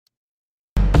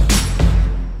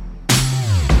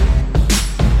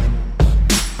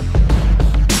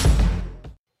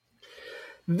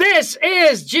This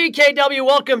is GKW.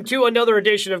 Welcome to another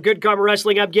edition of Good Karma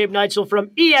Wrestling. I'm Gabe Neitzel from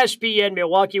ESPN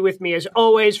Milwaukee. With me, as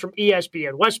always, from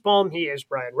ESPN West Palm, he is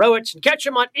Brian Rowitz. And catch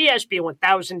him on ESPN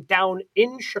 1000 down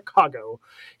in Chicago.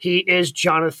 He is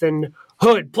Jonathan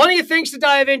Hood. Plenty of things to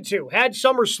dive into. Had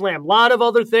SummerSlam. A lot of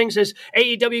other things as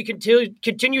AEW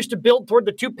continues to build toward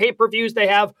the two pay-per-views they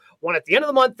have. One at the end of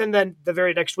the month and then the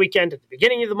very next weekend at the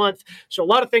beginning of the month. So a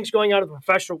lot of things going on in the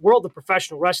professional world of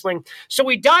professional wrestling. So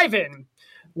we dive in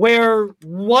where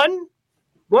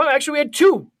we had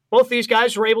two. Both these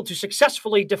guys were able to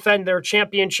successfully defend their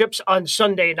championships on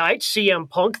Sunday night. CM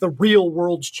Punk, the real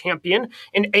world's champion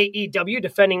in AEW,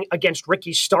 defending against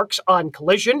Ricky Starks on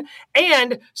Collision.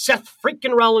 And Seth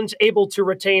freaking Rollins able to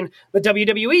retain the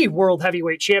WWE World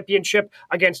Heavyweight Championship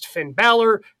against Finn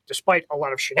Balor, despite a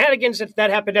lot of shenanigans that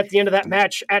happened at the end of that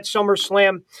match at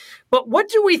SummerSlam. But what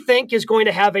do we think is going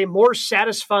to have a more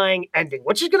satisfying ending?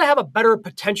 Which is going to have a better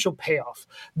potential payoff?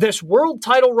 This world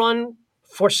title run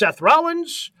for Seth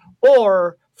Rollins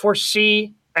or for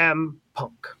CM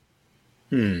Punk?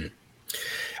 I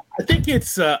think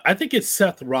it's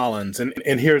Seth Rollins,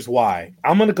 and here's why.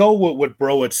 I'm going to go with what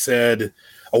Bro had said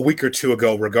a week or two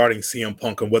ago regarding CM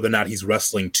Punk and whether or not he's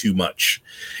wrestling too much.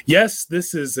 Yes,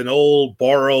 this is an old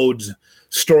borrowed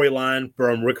storyline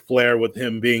from Ric Flair with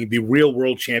him being the real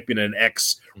world champion and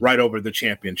X right over the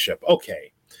championship.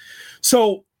 Okay,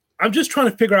 so I'm just trying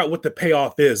to figure out what the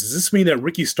payoff is. Does this mean that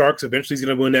Ricky Starks eventually is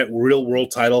going to win that real world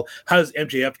title? How does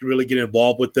MJF really get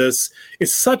involved with this?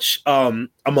 It's such a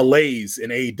malaise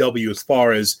in AEW as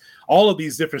far as all of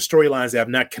these different storylines that have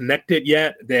not connected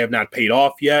yet. They have not paid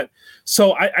off yet.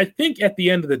 So I think at the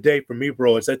end of the day, for me,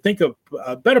 bro, I think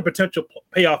a better potential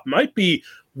payoff might be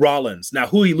Rollins. Now,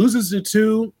 who he loses it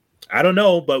to, I don't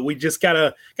know, but we just got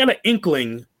an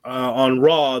inkling on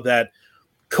Raw that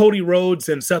Cody Rhodes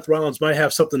and Seth Rollins might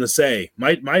have something to say.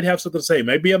 Might have something to say.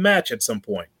 Maybe a match at some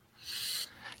point.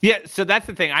 Yeah, so that's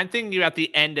the thing. I'm thinking about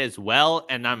the end as well,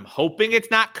 and I'm hoping it's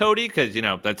not Cody because,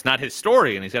 that's not his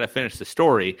story, and he's got to finish the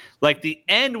story. Like the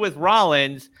end with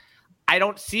Rollins, I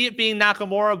don't see it being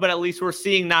Nakamura, but at least we're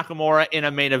seeing Nakamura in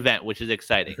a main event, which is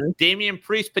exciting. Mm-hmm. Damian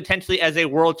Priest potentially as a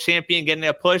world champion getting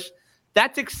a push.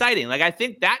 That's exciting. Like I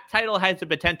think that title has the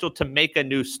potential to make a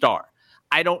new star.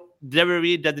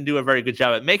 WWE doesn't do a very good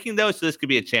job at making those, so this could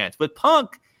be a chance. But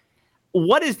Punk,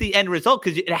 what is the end result?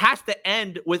 Because it has to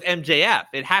end with MJF.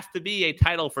 It has to be a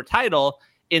title for title.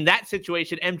 In that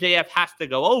situation, MJF has to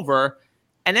go over,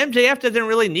 and MJF doesn't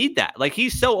really need that. Like,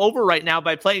 he's so over right now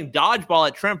by playing dodgeball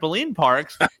at trampoline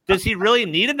parks. Does he really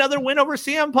need another win over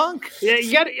CM Punk?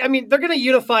 Yeah, they're going to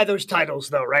unify those titles,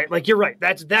 though, right? Like, you're right.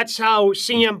 That's how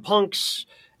CM Punk's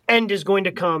end is going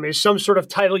to come, is some sort of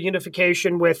title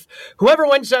unification with whoever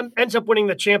ends up winning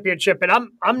the championship. And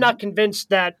I'm not convinced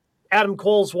that Adam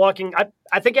Cole's walking.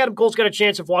 I think Adam Cole's got a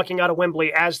chance of walking out of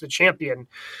Wembley as the champion.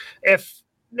 If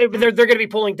they're going to be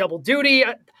pulling double duty,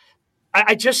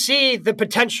 I just see the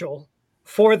potential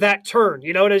for that turn.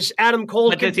 Does Adam Cole?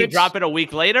 But does he drop it a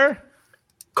week later?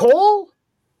 Cole?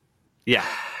 Yeah.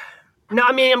 No,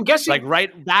 I'm guessing. Like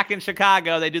right back in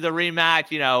Chicago, they do the rematch.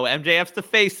 MJF's the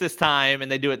face this time,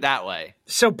 and they do it that way.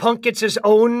 So Punk gets his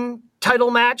own title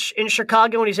match in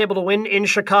Chicago, and he's able to win in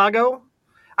Chicago.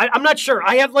 I'm not sure.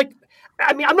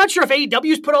 I'm not sure if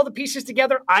AEW's put all the pieces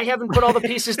together. I haven't put all the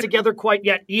pieces together quite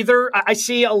yet either. I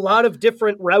see a lot of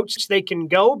different routes they can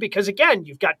go because, again,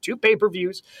 you've got two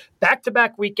pay-per-views,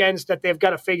 back-to-back weekends that they've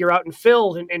got to figure out and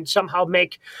fill and somehow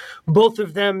make both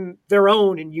of them their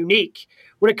own and unique.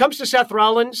 When it comes to Seth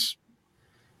Rollins,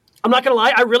 I'm not going to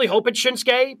lie, I really hope it's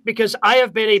Shinsuke because I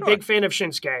have been a big fan of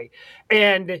Shinsuke.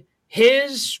 And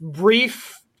his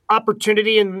brief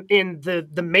opportunity in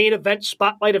the main event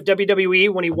spotlight of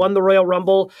WWE when he won the Royal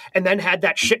Rumble and then had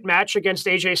that shit match against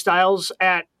AJ Styles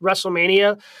at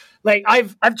WrestleMania. Like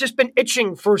I've just been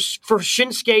itching for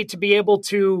Shinsuke to be able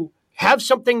to have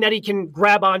something that he can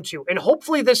grab onto. And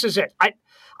hopefully this is it.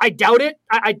 I doubt it.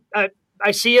 I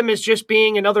see him as just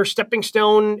being another stepping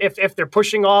stone if they're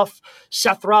pushing off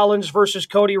Seth Rollins versus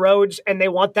Cody Rhodes and they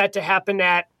want that to happen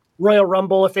at Royal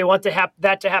Rumble, if they want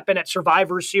that to happen at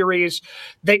Survivor Series.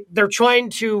 They're trying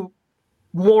to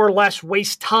more or less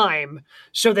waste time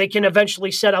so they can eventually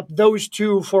set up those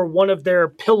two for one of their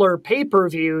pillar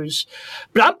pay-per-views.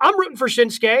 But I'm rooting for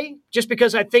Shinsuke just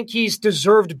because I think he's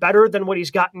deserved better than what he's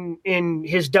gotten in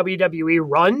his WWE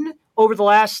run over the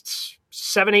last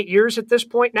 7-8 years at this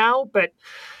point now. But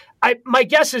my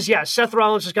guess is, yes, Seth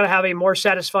Rollins is going to have a more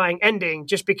satisfying ending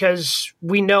just because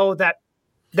we know that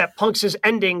Punk's is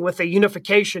ending with a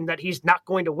unification that he's not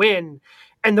going to win,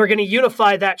 and they're going to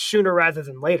unify that sooner rather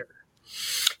than later.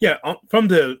 Yeah, from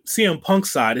the CM Punk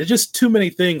side, it's just too many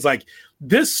things. Like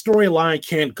this storyline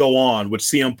can't go on with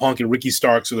CM Punk and Ricky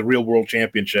Starks for the Real World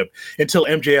Championship until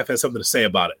MJF has something to say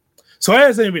about it. So it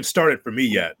hasn't even started for me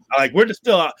yet. Like we're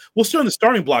still in the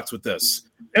starting blocks with this.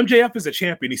 MJF is a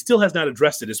champion. He still has not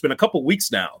addressed it. It's been a couple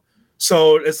weeks now.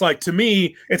 So it's like, to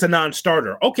me, it's a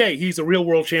non-starter. Okay, he's a Real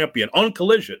World Champion on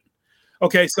Collision.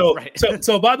 Okay, so Right.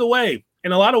 so by the way,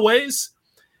 in a lot of ways,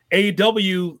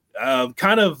 AEW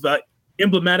kind of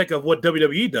emblematic of what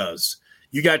WWE does.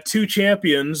 You got two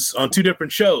champions on two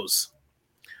different shows,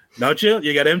 don't you?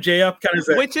 You got MJF kind of,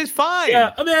 which is fine.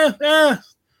 Yeah, I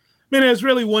mean, there's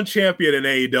really one champion in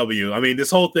AEW. I mean,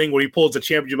 this whole thing where he pulls a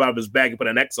championship out of his bag and put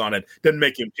an X on it doesn't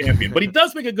make him champion. But he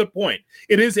does make a good point.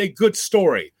 It is a good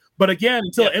story. But again,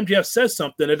 until MJF says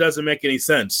something, it doesn't make any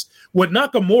sense. With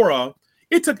Nakamura,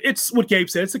 it's what Gabe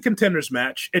said. It's a contenders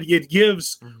match. It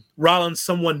gives Rollins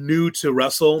someone new to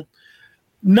wrestle.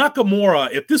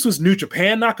 Nakamura, if this was New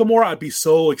Japan Nakamura, I'd be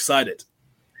so excited.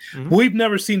 Mm-hmm. We've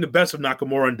never seen the best of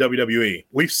Nakamura in WWE.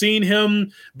 We've seen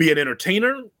him be an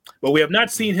entertainer, but we have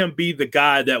not seen him be the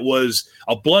guy that was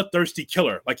a bloodthirsty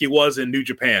killer like he was in New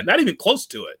Japan. Not even close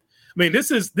to it. I mean,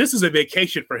 this is a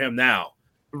vacation for him now.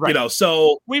 Right.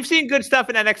 So we've seen good stuff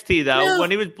in NXT though.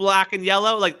 When he was black and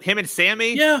yellow, like him and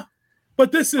Sammy. Yeah.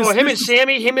 But this is him and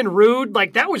Sammy, him and Rude,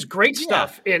 like that was great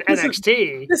stuff in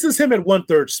NXT. This is him at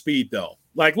 1/3 speed though.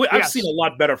 Like I've seen a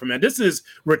lot better from him. This is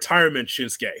retirement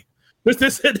Shinsuke.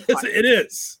 It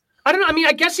is. I don't know. I mean,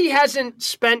 I guess he hasn't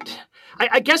spent.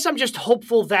 I guess I'm just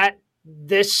hopeful that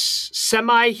this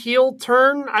semi-heel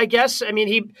turn. I guess. I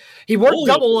mean, he worked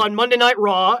double on Monday Night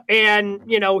Raw, and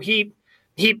he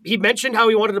mentioned how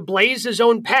he wanted to blaze his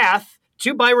own path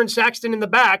to Byron Saxton in the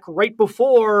back right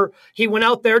before he went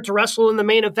out there to wrestle in the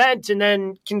main event, and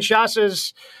then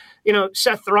Kinshasa's,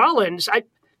 Seth Rollins.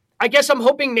 I guess I'm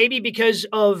hoping maybe because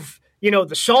of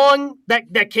the song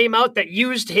that came out that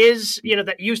used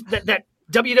that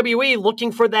WWE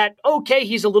looking for that. Okay,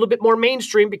 he's a little bit more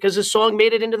mainstream because his song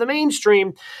made it into the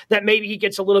mainstream. That maybe he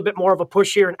gets a little bit more of a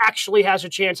push here and actually has a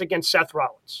chance against Seth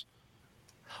Rollins.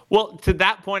 Well, to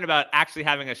that point about actually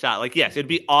having a shot, like, yes, it'd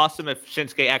be awesome if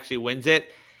Shinsuke actually wins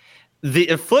it.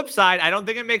 The flip side, I don't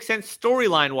think it makes sense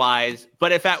storyline-wise,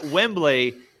 but if at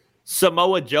Wembley,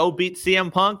 Samoa Joe beats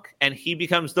CM Punk and he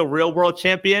becomes the real world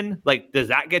champion, like, does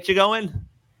that get you going?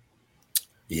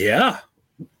 Yeah.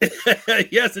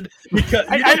 Yes. Because,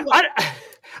 I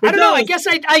don't know. I guess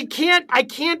I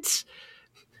can't.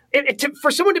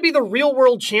 For someone to be the real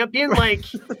world champion, like...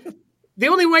 The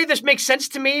only way this makes sense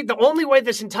to me, the only way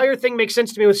this entire thing makes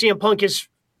sense to me with CM Punk is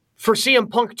for CM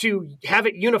Punk to have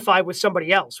it unified with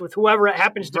somebody else, with whoever it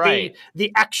happens to be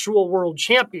the actual world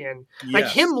champion. Yes. Like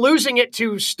him losing it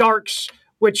to Starks,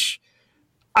 which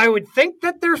I would think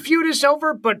that their feud is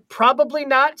over, but probably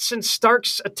not since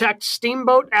Starks attacked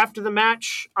Steamboat after the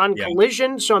match on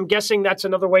Collision. So I'm guessing that's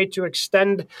another way to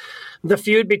extend the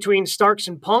feud between Starks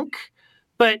and Punk.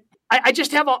 But I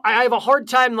just have a hard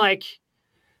time like,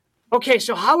 okay,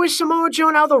 so how is Samoa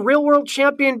Joe now the real world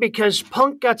champion? Because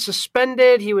Punk got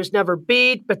suspended, he was never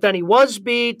beat, but then he was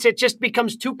beat. It just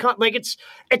becomes too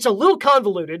it's a little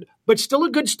convoluted, but still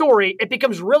a good story. It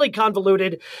becomes really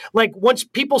convoluted. Like once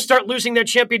people start losing their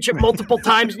championship multiple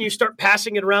times, and you start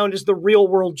passing it around as the real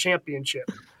world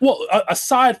championship. Well,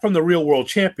 aside from the real world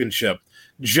championship,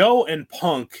 Joe and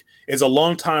Punk is a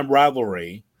longtime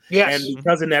rivalry. Yes. And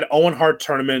because in that Owen Hart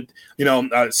tournament,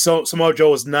 Samoa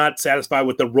Joe was not satisfied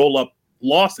with the roll-up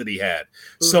loss that he had.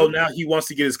 Mm-hmm. So now he wants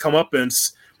to get his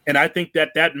comeuppance. And I think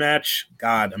that match,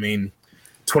 God, I mean,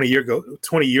 20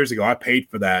 years ago, I paid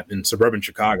for that in suburban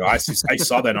Chicago. I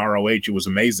saw that in ROH. It was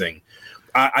amazing.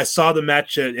 I saw the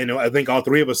match, and I think all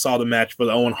three of us saw the match for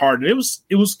the Owen Hart, and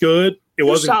it was good. It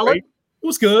wasn't solid. Great. It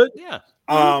was good.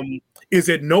 Yeah. Is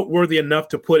it noteworthy enough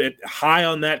to put it high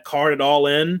on that card at All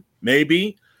In?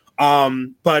 Maybe.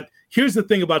 But here's the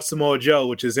thing about Samoa Joe,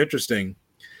 which is interesting.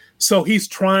 So he's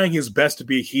trying his best to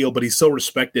be a heel, but he's so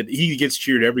respected. He gets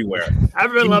cheered everywhere.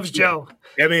 Everyone loves Joe.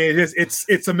 I mean,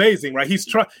 it's amazing, right?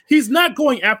 He's not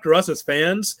going after us as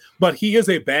fans, but he is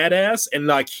a badass, and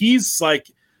like he's like,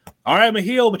 all right, I'm a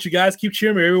heel, but you guys keep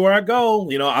cheering me everywhere I go.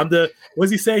 I'm the what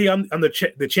does he say? I'm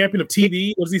the champion of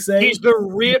TV. What does he say? He's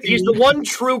the one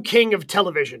true king of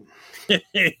television.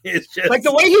 It's just like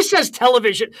the way he says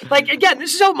television. Like again,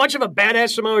 this is how much of a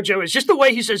badass Samoa Joe is. Just the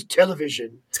way he says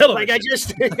television. Like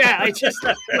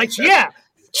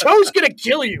Joe's gonna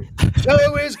kill you.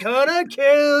 Joe is gonna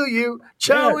kill you.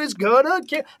 Joe is gonna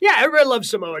kill. Yeah, everybody loves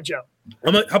Samoa Joe.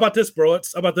 How about this, bro? How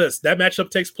about this? That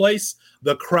matchup takes place.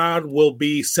 The crowd will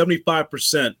be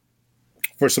 75%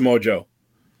 for Samoa Joe.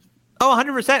 Oh,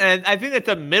 100%. And I think it's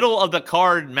a middle of the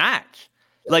card match.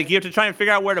 Like, you have to try and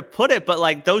figure out where to put it, but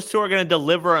like those two are going to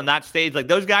deliver on that stage. Like,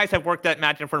 those guys have worked that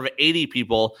match in front of 80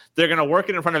 people. They're going to work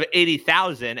it in front of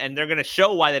 80,000, and they're going to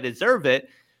show why they deserve it.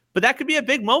 But that could be a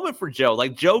big moment for Joe.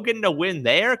 Like, Joe getting a win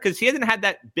there, because he hasn't had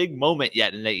that big moment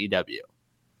yet in AEW.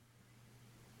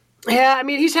 Yeah, I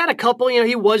mean, he's had a couple. You know,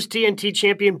 he was TNT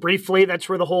champion briefly. That's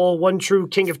where the whole one true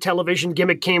king of television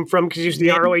gimmick came from, because he was the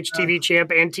ROH TV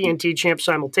champ and TNT champ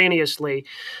simultaneously.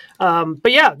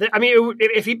 But yeah, I mean,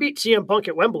 if he beat CM Punk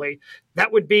at Wembley,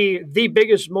 that would be the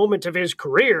biggest moment of his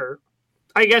career.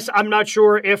 I guess I'm not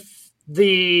sure if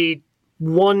the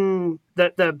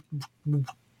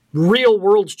real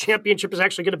world's championship is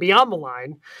actually going to be on the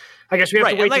line. I guess we have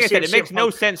to wait. Like to I see said, it makes no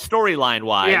sense storyline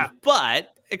wise,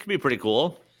 but it could be pretty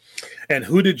cool. And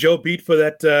who did Joe beat for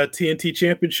that TNT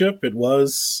championship? It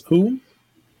was who?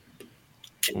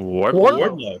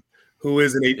 Wardlow. Who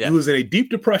is in a deep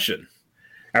depression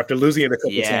after losing it a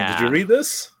couple times. Did you read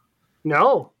this?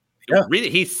 No. Yeah. Read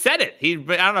it. He said it. He's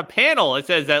been on a panel. It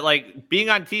says that like being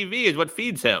on TV is what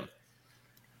feeds him.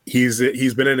 He's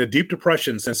been in a deep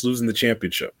depression since losing the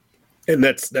championship, and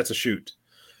that's a shoot.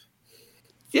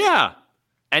 Yeah,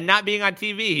 and not being on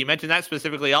TV. He mentioned that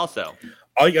specifically also.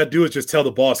 All you gotta do is just tell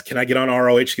the boss, "Can I get on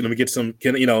ROH? Can I get some?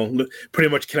 Can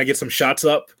I get some shots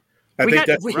up?" I think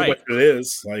that's what it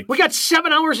is. Like, we got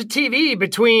 7 hours of TV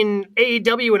between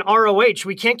AEW and ROH.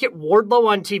 We can't get Wardlow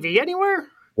on TV anywhere.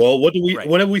 Well,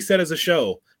 what have we said as a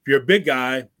show? If you're a big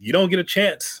guy, you don't get a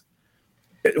chance.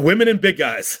 Women and big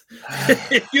guys,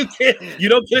 you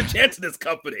don't get a chance in this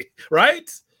company, right?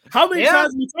 How many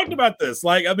times have we talked about this?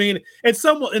 Like, I mean, and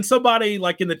somebody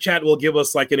like in the chat will give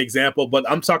us like an example, but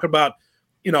I'm talking about,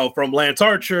 from Lance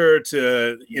Archer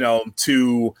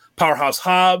to Powerhouse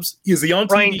Hobbs. Is he on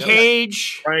Brian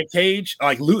TV? Brian Cage,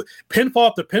 like pinfall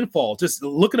after pinfall, just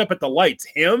looking up at the lights.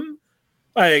 Him,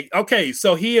 like, okay,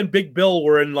 so he and Big Bill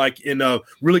were in a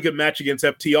really good match against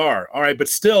FTR. All right, but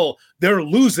still, they're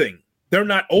losing. They're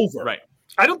not over. Right.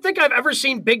 I don't think I've ever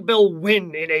seen Big Bill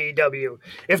win in AEW.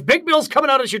 If Big Bill's coming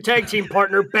out as your tag team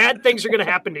partner, bad things are going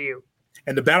to happen to you.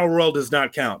 And the Battle Royal does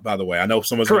not count, by the way. I know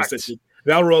someone's going to say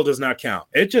Battle Royal does not count.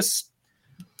 It just,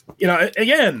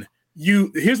 again,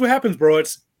 here's what happens, bro.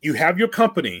 It's you have your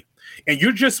company and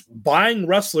you're just buying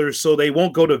wrestlers so they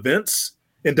won't go to Vince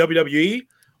in WWE.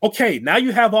 Okay, now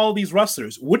you have all these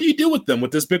wrestlers. What do you do with them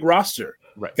with this big roster?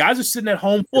 Right. Guys are sitting at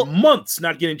home for months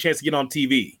not getting a chance to get on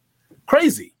TV.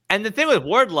 Crazy. And the thing with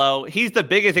Wardlow, he's the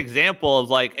biggest example of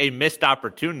like a missed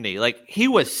opportunity. Like, he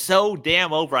was so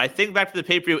damn over. I think back to the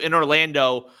pay-per-view in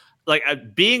Orlando, like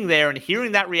being there and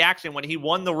hearing that reaction when he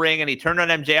won the ring and he turned on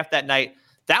MJF that night.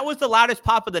 That was the loudest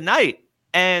pop of the night.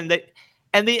 And the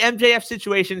MJF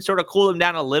situation sort of cooled him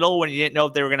down a little when you didn't know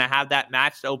if they were going to have that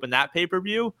match to open that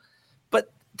pay-per-view.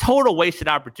 But total wasted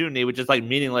opportunity with just like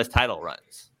meaningless title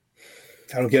runs.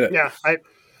 I don't get it. Yeah,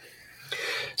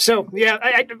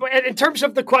 in terms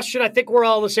of the question, I think we're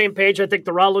all on the same page. I think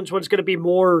the Rollins one's going to be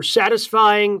more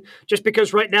satisfying just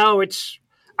because right now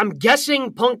I'm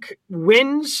guessing Punk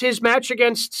wins his match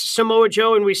against Samoa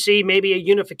Joe and we see maybe a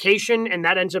unification, and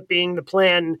that ends up being the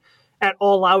plan at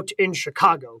All Out in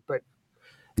Chicago. But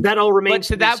that all remains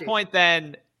to that point,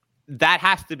 then that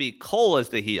has to be Cole as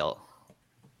the heel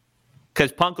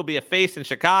because Punk will be a face in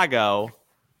Chicago.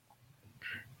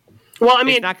 Well, I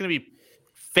mean, it's not going to be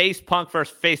face Punk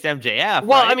versus face MJF.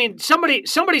 Well, right? I mean,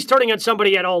 somebody's turning on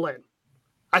somebody at All In.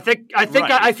 I think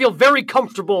I feel very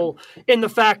comfortable in the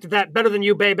fact that Better Than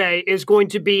You, Baby is going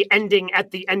to be ending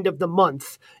at the end of the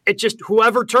month. It just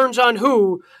whoever turns on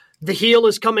who, the heel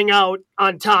is coming out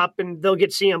on top, and they'll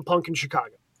get CM Punk in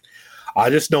Chicago. I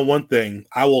just know one thing.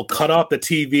 I will cut off the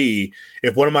TV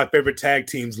if one of my favorite tag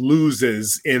teams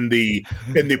loses in the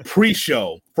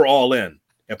pre-show for All In.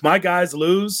 If my guys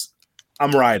lose,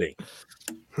 I'm riding.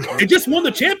 They just won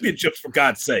the championships, for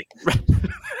God's sake.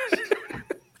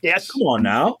 Yes. Come on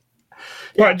now.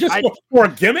 Yeah, for a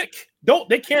gimmick?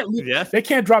 They can't lose. Yes. They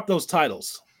can't drop those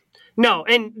titles. No,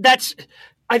 and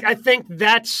I think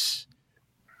it's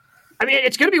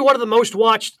going to be one of the most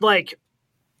watched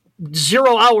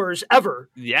 0 hours ever.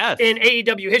 Yes. In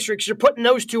AEW history, because you're putting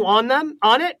those two on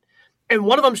it, and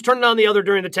one of them's turning on the other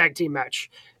during the tag team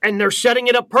match. And they're setting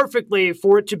it up perfectly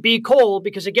for it to be Cole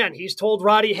because, again, he's told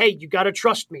Roddy, hey, you got to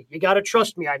trust me. You got to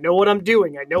trust me. I know what I'm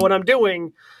doing.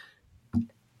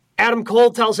 Adam Cole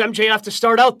tells MJF to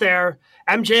start out there.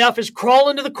 MJF is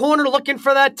crawling to the corner looking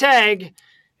for that tag.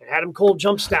 And Adam Cole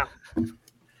jumps down.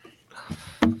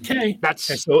 Okay.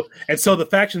 And so the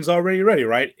faction's already ready,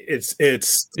 right? It's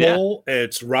Cole,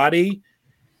 it's Roddy,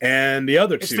 and the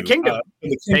other two. It's the Kingdom.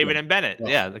 David and Bennett.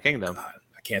 The Kingdom. God,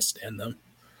 I can't stand them.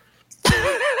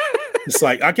 It's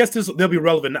like, I guess they'll be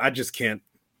relevant. I just can't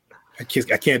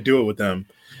I can't do it with them.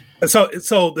 So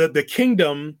the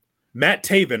Kingdom, Matt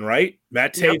Taven, right?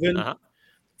 Matt Taven, Yep.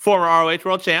 Former ROH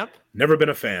World Champ. Never been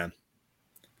a fan.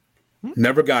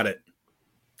 Never got it.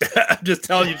 I'm just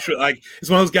telling you, like it's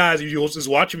one of those guys. You'll just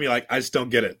watching me, like I just don't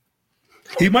get it.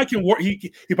 He can work.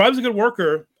 He probably is a good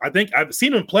worker. I think I've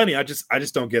seen him plenty. I just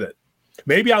don't get it.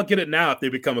 Maybe I'll get it now if they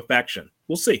become a faction.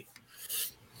 We'll see.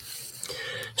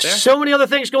 There. So many other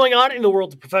things going on in the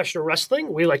world of professional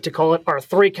wrestling. We like to call it our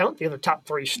 3 count, the other top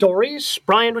 3 stories.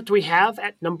 Brian, what do we have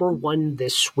at number 1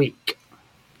 this week?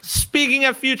 Speaking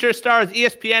of future stars,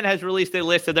 ESPN has released a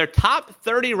list of their top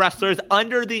 30 wrestlers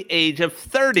under the age of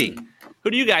 30. Who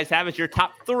do you guys have as your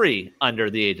top 3 under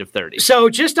the age of 30? So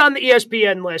just on the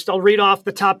ESPN list, I'll read off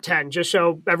the top 10 just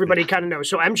so everybody kind of knows.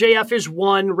 So MJF is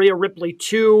 1, Rhea Ripley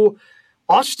 2,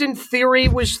 Austin Theory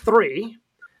was 3,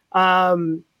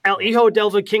 El Hijo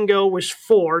del Vikingo was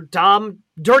 4.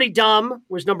 Dirty Dom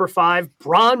was number 5.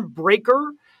 Braun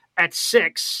Breaker at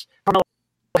 6.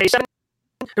 7.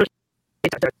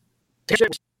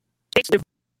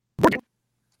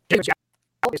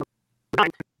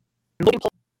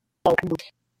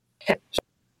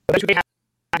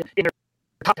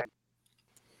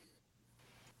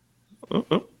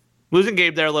 Losing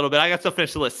Gabe there a little bit. I got to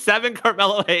finish the list. 7,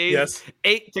 Carmelo Hayes. Yes.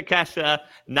 8, Takesha.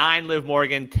 9, Liv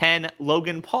Morgan. 10,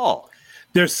 Logan Paul.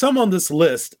 There's some on this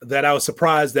list that I was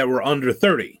surprised that were under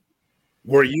 30.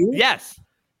 Were you? Yes.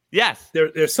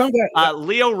 There's some guy.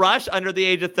 Leo Rush under the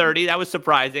age of 30. That was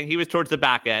surprising. He was towards the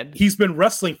back end. He's been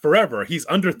wrestling forever. He's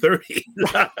under 30.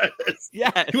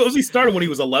 Yes. He started when he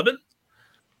was 11.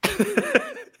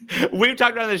 We've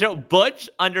talked about on the show. Butch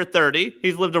under 30.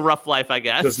 He's lived a rough life, I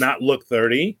guess. Does not look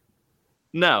 30.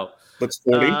 No. Looks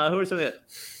 40. Who are some of the?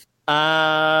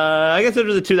 I guess those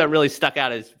are the 2 that really stuck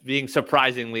out as being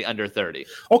surprisingly under 30.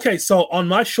 Okay, so on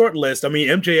my short list, I mean,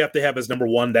 MJF they have as number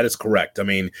 1. That is correct. I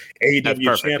mean,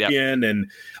 AEW champion, and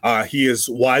he is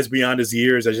wise beyond his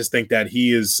years. I just think that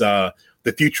he is the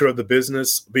future of the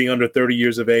business, being under 30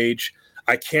 years of age.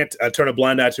 I can't turn a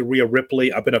blind eye to Rhea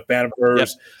Ripley. I've been a fan of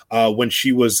hers when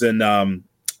she was in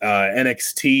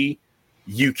NXT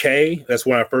UK. That's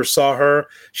when I first saw her.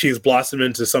 She's blossomed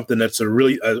into something that's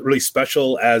really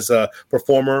special as a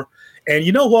performer. And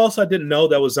you know who else I didn't know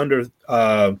that was under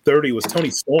 30 was Tony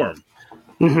Storm.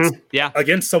 Mm-hmm. Yeah,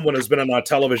 against someone who's been on our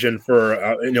television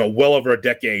for well over a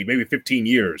decade, maybe 15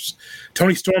 years.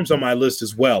 Tony Storm's on my list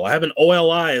as well. I have an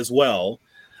OLI as well.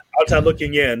 Outside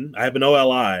looking in, I have an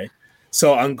OLI.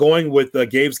 So I'm going with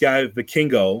Gabe's guy,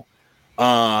 Vikingo.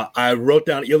 I wrote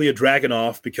down Ilya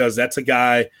Dragunov because that's a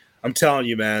guy. I'm telling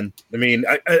you, man. I mean,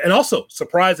 and also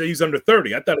surprised that he's under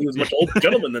 30. I thought he was a much older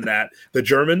gentleman than that. The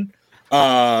German,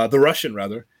 the Russian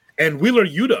rather, and Wheeler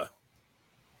Yuta.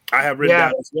 I have written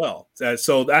down as well.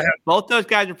 So I have both those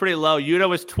guys are pretty low. Yuta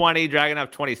was 20, Dragunov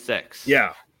 26.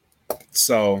 Yeah.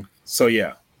 So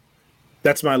yeah,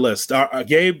 that's my list.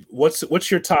 Gabe, what's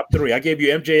your top 3? I gave you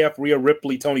MJF, Rhea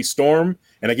Ripley, Tony Storm,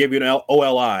 and I gave you an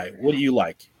OLI. What do you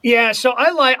like? Yeah, so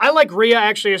I like Rhea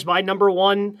actually as my number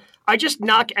 1. I just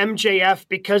knock MJF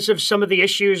because of some of the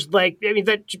issues,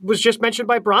 that was just mentioned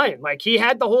by Brian. Like, he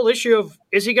had the whole issue of,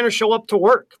 is he going to show up to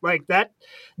work? Like,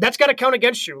 that's got to count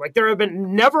against you. Like, there have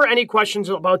been never any questions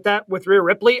about that with Rhea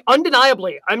Ripley.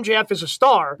 Undeniably, MJF is a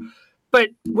star.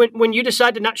 But when you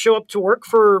decide to not show up to work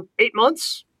for 8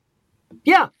 months,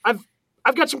 yeah,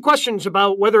 I've got some questions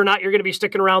about whether or not you're going to be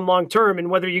sticking around long term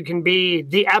and whether you can be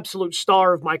the absolute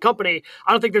star of my company.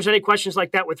 I don't think there's any questions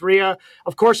like that with Rhea.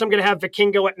 Of course, I'm going to have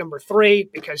Vikingo at number 3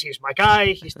 because he's my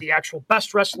guy. He's the actual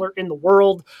best wrestler in the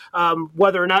world.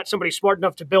 Whether or not somebody's smart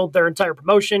enough to build their entire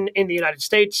promotion in the United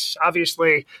States,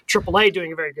 obviously AAA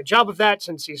doing a very good job of that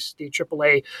since he's the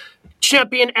AAA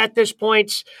champion at this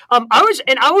point.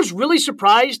 I was really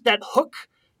surprised that Hook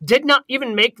did not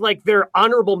even make their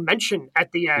honorable mention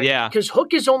at the end. Yeah. Because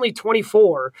Hook is only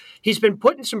 24. He's been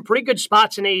put in some pretty good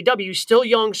spots in AEW. Still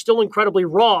young, still incredibly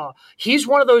raw. He's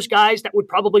one of those guys that would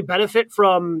probably benefit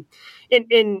from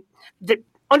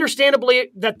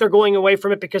understandably that they're going away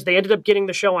from it because they ended up getting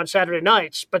the show on Saturday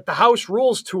nights. But the House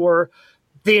Rules tour,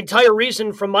 the entire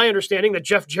reason, from my understanding, that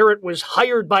Jeff Jarrett was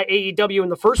hired by AEW in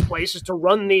the first place is to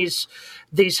run these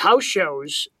house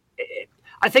shows.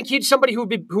 I think he's somebody who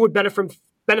would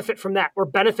benefit from that, or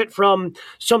benefit from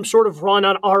some sort of run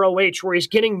on ROH where he's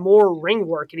getting more ring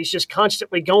work and he's just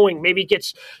constantly going. Maybe he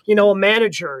gets, a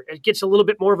manager, it gets a little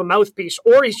bit more of a mouthpiece,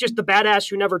 or he's just the badass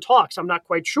who never talks. I'm not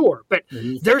quite sure, but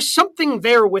there's something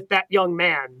there with that young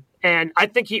man. And I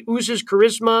think he oozes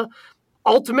charisma.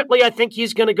 Ultimately, I think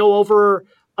he's going to go over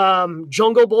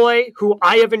Jungle Boy, who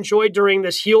I have enjoyed during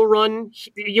this heel run.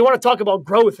 You want to talk about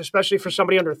growth, especially for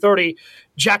somebody under 30.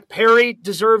 Jack Perry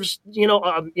deserves,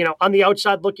 on the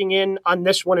outside looking in on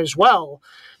this one as well.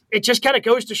 It just kind of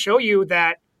goes to show you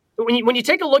that when you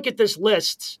take a look at this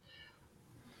list,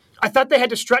 I thought they had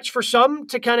to stretch for some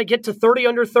to kind of get to 30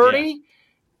 under 30. Yeah.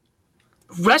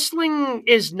 Wrestling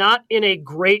is not in a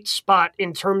great spot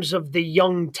in terms of the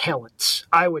young talents,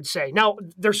 I would say. Now,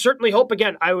 there's certainly hope.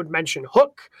 Again, I would mention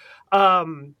Hook,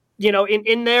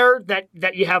 in there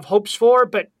that you have hopes for,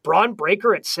 but Braun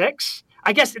Breaker at 6,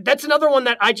 I guess that's another one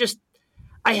that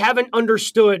I haven't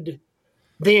understood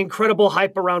the incredible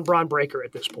hype around Braun Breaker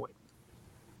at this point.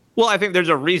 Well, I think there's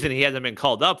a reason he hasn't been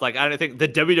called up. Like, I don't think the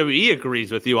WWE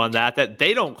agrees with you on that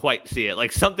they don't quite see it.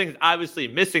 Like, something's obviously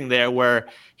missing there where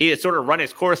he has sort of run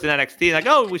his course in NXT. Like,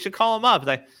 oh, we should call him up.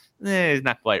 Like, he's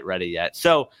not quite ready yet.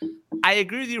 So I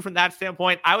agree with you from that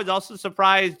standpoint. I was also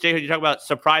surprised, Jay, you talk about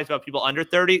surprised about people under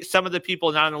 30. Some of the people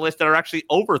not on the list that are actually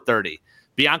over 30.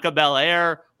 Bianca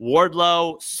Belair,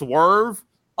 Wardlow, Swerve,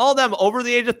 all of them over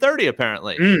the age of 30,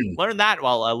 apparently. Learned that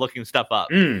while looking stuff up.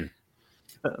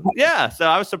 Yeah, so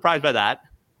I was surprised by that.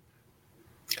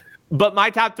 But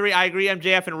my top 3, I agree,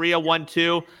 MJF and Rhea 1,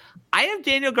 2. I have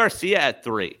Daniel Garcia at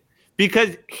 3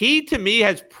 because he, to me,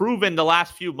 has proven the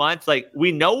last few months, like,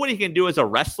 we know what he can do as a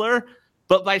wrestler,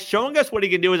 but by showing us what he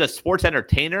can do as a sports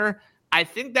entertainer, I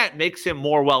think that makes him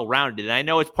more well-rounded. And I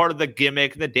know it's part of the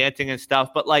gimmick and the dancing and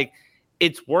stuff, but, like,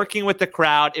 it's working with the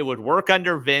crowd. It would work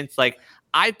under Vince. Like,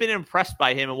 I've been impressed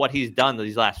by him and what he's done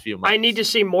these last few months. I need to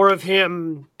see more of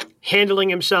him handling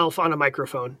himself on a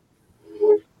microphone.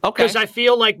 Okay. Because I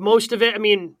feel like most of it,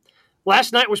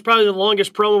 last night was probably the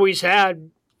longest promo he's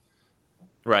had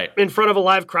in front of a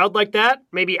live crowd like that,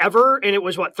 maybe ever, and it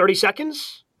was, 30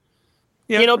 seconds?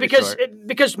 Yeah,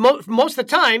 because most of the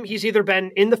time he's either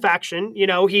been in the faction,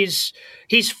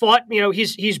 he's fought,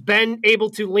 he's been able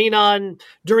to lean on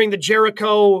during the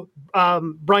Jericho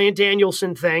Bryan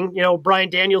Danielson thing, Bryan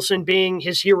Danielson being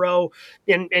his hero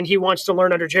and he wants to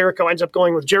learn under Jericho, ends up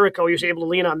going with Jericho. He was able to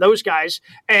lean on those guys.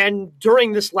 And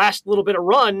during this last little bit of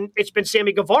run, it's been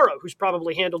Sammy Guevara who's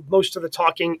probably handled most of the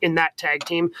talking in that tag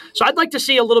team. So I'd like to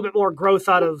see a little bit more growth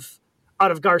out of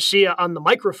Garcia on the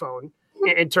microphone,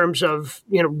 in terms of,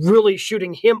 really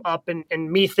shooting him up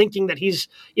and me thinking that he's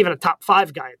even a top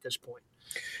 5 guy at this point.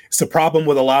 It's the problem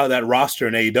with a lot of that roster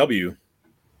in AEW,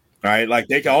 right? Like,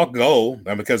 they can all go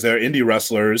because they're indie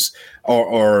wrestlers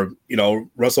or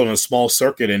wrestle in a small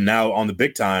circuit, and now on the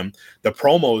big time, the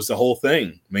promos, the whole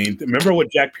thing. Remember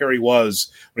what Jack Perry was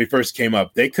when he first came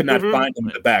up? They could not find him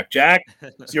in the back. Jack,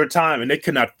 it's your time. And they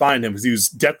could not find him because he was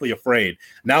deathly afraid.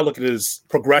 Now look at his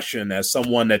progression as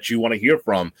someone that you want to hear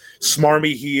from.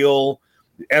 Smarmy heel,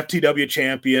 FTW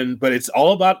champion, but it's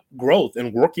all about growth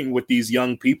and working with these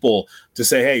young people to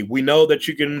say, hey, we know that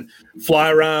you can fly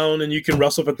around and you can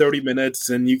wrestle for 30 minutes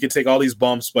and you can take all these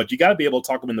bumps, but you got to be able to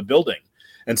talk them in the building.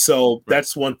 And so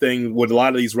that's one thing with a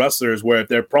lot of these wrestlers where if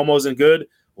their promo isn't good,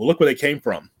 well, look where they came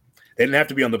from. They didn't have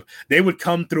to be they would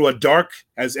come through a dark,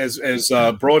 as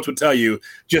Broads would tell you,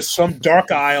 just some dark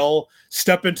aisle,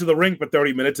 step into the ring for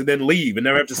 30 minutes and then leave and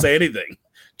never have to say anything.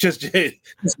 Just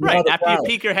right after you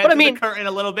peek your head through the curtain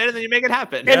a little bit and then you make it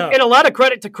happen. And a lot of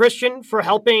credit to Christian for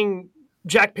helping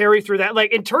Jack Perry through that.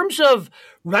 Like, in terms of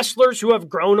wrestlers who have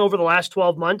grown over the last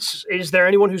 12 months, is there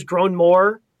anyone who's grown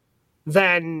more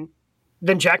than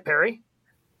Jack Perry?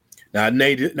 Not in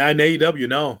AEW,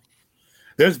 no.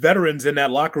 There's veterans in that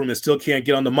locker room that still can't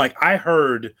get on the mic. I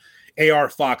heard AR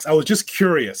Fox. I was just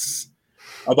curious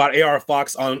about AR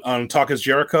Fox on Talk Is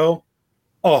Jericho.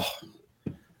 Oh,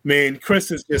 man,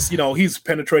 Chris is just, he's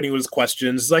penetrating with his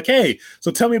questions. It's like, hey,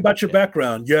 so tell me about your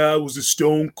background. Yeah, I was a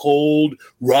stone cold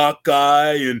rock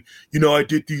guy, and, I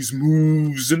did these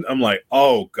moves. And I'm like,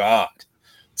 oh, God.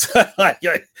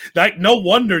 like, no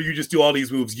wonder you just do all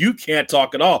these moves. You can't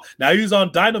talk at all. Now, he was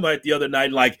on Dynamite the other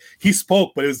night, like, he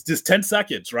spoke, but it was just 10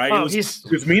 seconds, right? Oh, it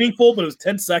was meaningful, but it was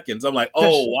 10 seconds. I'm like,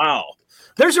 oh, wow.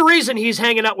 There's a reason he's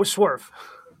hanging out with Swerve.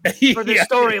 For the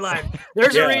storyline.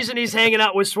 There's a reason he's hanging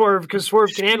out with Swerve, because Swerve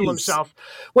can handle himself.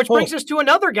 Which brings us to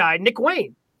another guy, Nick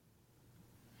Wayne.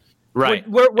 Right.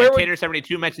 Where Tater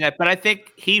 72 mentioned that, but I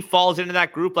think he falls into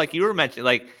that group like you were mentioning.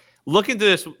 Like, looking through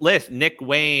this list, Nick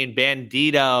Wayne,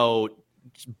 Bandito,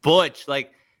 Butch,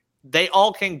 like, they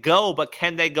all can go, but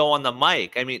can they go on the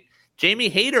mic? Jamie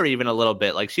Hayter even a little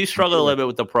bit. Like, she struggled a little bit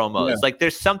with the promos. Yeah. Like,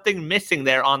 there's something missing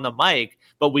there on the mic,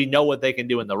 but we know what they can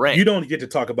do in the ring. You don't get to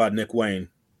talk about Nick Wayne.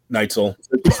 Neitzel.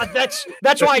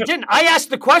 That's why I didn't. I asked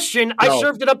the question. No. I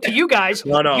served it up to you guys.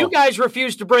 No. You guys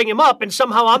refused to bring him up, and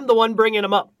somehow I'm the one bringing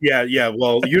him up. Yeah.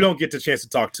 Well, you don't get the chance to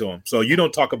talk to him, so you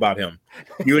don't talk about him.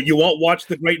 You won't watch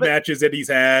the great matches that he's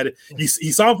had. He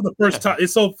saw him for the first time.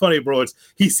 It's so funny, bro.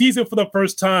 He sees him for the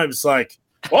first time. It's like,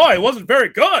 oh, it wasn't very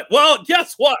good. Well,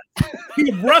 guess what?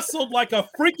 He wrestled like a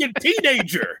freaking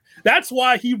teenager. That's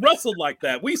why he wrestled like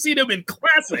that. We seen him in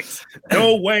classics.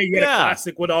 No way he had a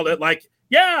classic with all that. Like,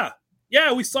 yeah,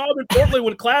 we saw him in Portland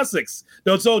with classics.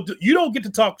 So you don't get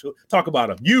to talk about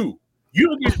him. You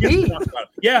don't get to talk about him.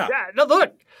 Yeah. No,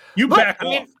 look. Back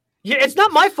off. It's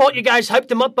not my fault you guys hyped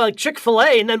him up like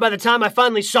Chick-fil-A, and then by the time I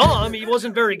finally saw him, he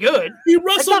wasn't very good. He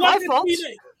wrestled like my fault.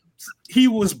 He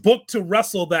was booked to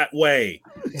wrestle that way.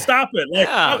 Stop it.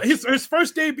 Like his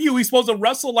first debut, he's supposed to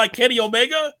wrestle like Kenny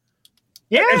Omega?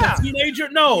 Yeah. As a teenager?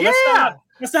 No,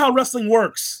 that's not how wrestling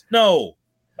works. No,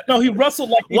 he wrestled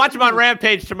like... Watch him on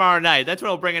Rampage tomorrow night. That's when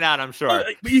he'll bring it out, I'm sure.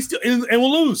 But he's still, and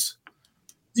we'll lose.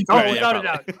 Without a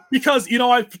doubt. Because,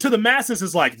 to the masses,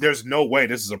 it's like, there's no way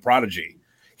this is a prodigy.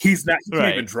 He can't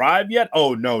even drive yet?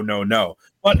 Oh, no.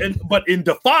 But in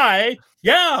Defy,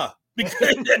 yeah.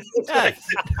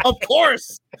 Of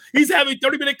course. He's having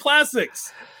 30-minute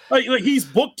classics. Like he's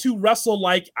booked to wrestle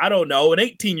like, I don't know, an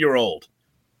 18-year-old.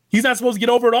 He's not supposed to get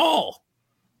over at all.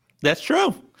 That's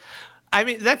true. I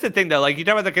mean, that's the thing, though. Like, you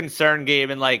talk about the concern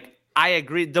game, and, like, I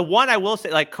agree. The one I will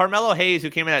say, like, Carmelo Hayes, who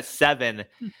came in at 7,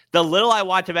 the little I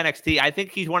watch of NXT, I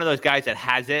think he's one of those guys that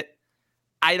has it.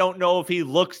 I don't know if he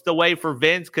looks the way for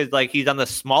Vince because, like, he's on the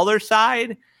smaller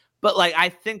side. But, like, I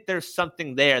think there's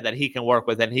something there that he can work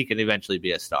with, and he can eventually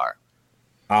be a star.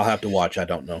 I'll have to watch. I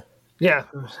don't know. Yeah.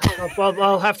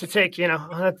 I'll have to take,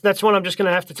 that's one I'm just going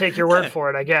to have to take your word for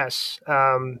it, I guess.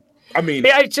 When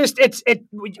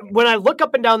I look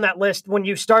up and down that list, when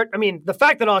you start, the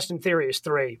fact that Austin Theory is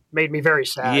 3 made me very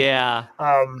sad. Yeah.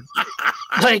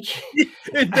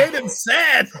 It made him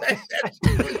sad.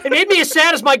 It made me as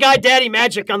sad as my guy Daddy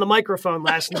Magic on the microphone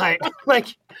last night.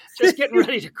 Just getting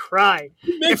ready to cry.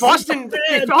 If Austin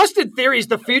Theory is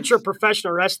the future of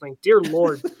professional wrestling, dear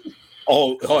Lord.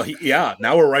 Oh yeah.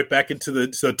 Now we're right back into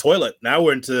the toilet. Now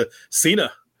we're into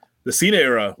Cena. The Cena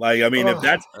era.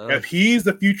 If he's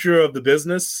the future of the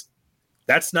business,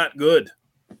 that's not good.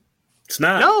 It's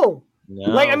not. No.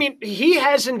 He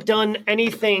hasn't done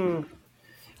anything.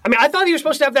 I thought he was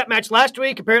supposed to have that match last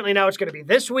week. Apparently now it's going to be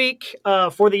this week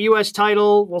for the U.S.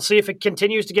 title. We'll see if it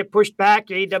continues to get pushed back.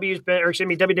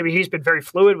 WWE's been very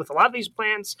fluid with a lot of these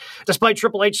plans, despite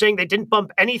Triple H saying they didn't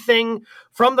bump anything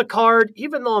from the card,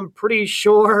 even though I'm pretty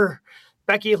sure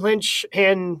Becky Lynch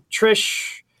and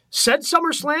Trish said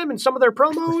SummerSlam in some of their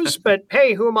promos, but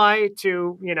hey, who am I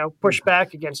to, push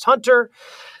back against Hunter?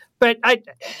 But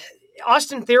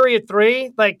Austin Theory at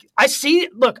 3, I see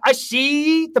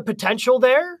the potential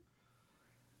there.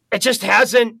 It just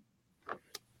hasn't.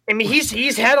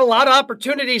 He's had a lot of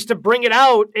opportunities to bring it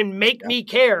out and make me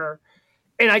care.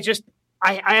 And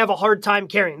I have a hard time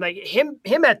carrying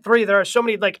him at 3. There are so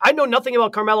many, I know nothing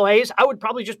about Carmelo Hayes. I would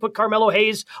probably just put Carmelo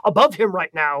Hayes above him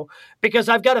right now because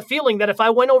I've got a feeling that if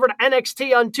I went over to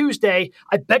NXT on Tuesday,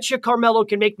 I bet you Carmelo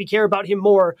can make me care about him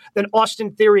more than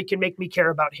Austin Theory can make me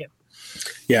care about him.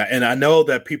 Yeah, and I know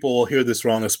that people will hear this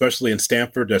wrong, especially in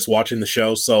Stanford that's watching the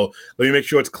show. So let me make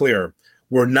sure it's clear.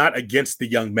 We're not against the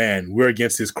young man. We're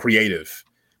against his creative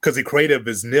because the creative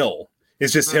is nil.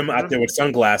 It's just him out there with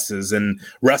sunglasses and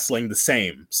wrestling the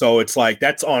same. So it's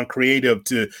that's on creative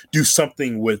to do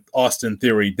something with Austin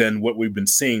Theory than what we've been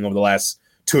seeing over the last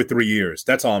 2 or 3 years.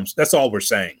 That's all we're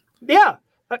saying. Yeah.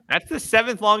 That's the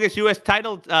 7th longest U.S.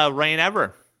 title reign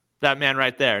ever. That man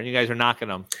right there. You guys are knocking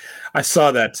him. I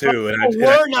saw that too.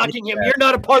 We're knocking him. You're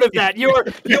not a part of that. You're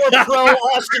pro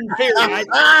Austin Theory.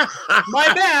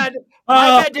 My bad.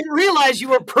 I didn't realize you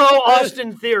were pro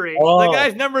Austin Theory. The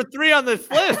guy's number 3 on this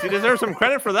list. He deserves some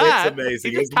credit for that. It's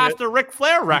amazing. He just passed the Ric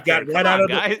Flair record. He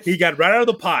got right out of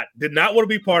the pot. Did not want to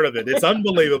be part of it. It's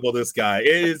unbelievable, this guy. It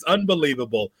is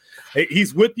unbelievable.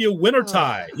 He's with you, win or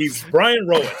tie. He's Brian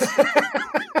Rowitz.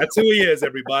 That's who he is,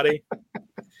 everybody.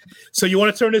 So you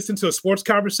want to turn this into a sports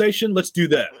conversation? Let's do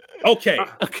that. Okay.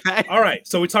 All right.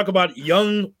 So we talk about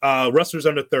young wrestlers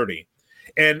under 30.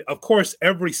 And, of course,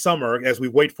 every summer, as we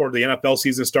wait for the NFL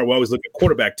season to start, we always look at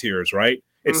quarterback tiers, right?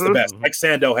 It's the best. Mike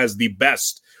Sando has the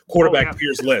best quarterback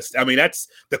tiers list. That's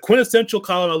the quintessential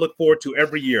column I look forward to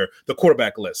every year, the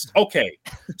quarterback list. Okay.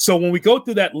 So when we go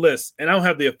through that list, and I don't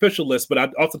have the official list, but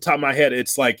off the top of my head,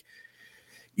 it's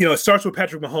it starts with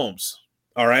Patrick Mahomes.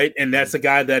 All right. And that's a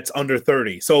guy that's under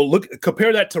 30. So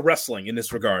compare that to wrestling in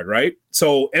this regard, right?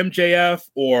 So MJF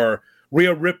or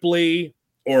Rhea Ripley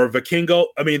or Vikingo,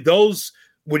 those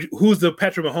who's the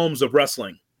Patrick Mahomes of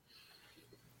wrestling?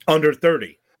 Under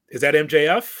 30. Is that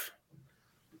MJF?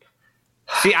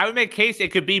 See, I would make a case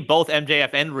it could be both MJF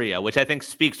and Rhea, which I think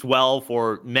speaks well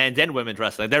for men's and women's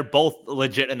wrestling. They're both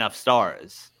legit enough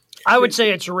stars. I would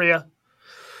say it's Rhea.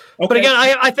 Okay. But again,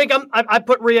 I think I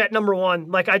put Rhea at number one.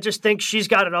 Like, I just think she's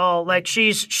got it all. Like,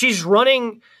 she's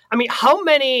running. I mean, how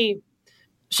many?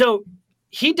 So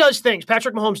he does things.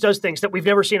 Patrick Mahomes does things that we've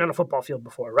never seen on a football field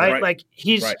before, right? Like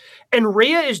and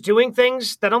Rhea is doing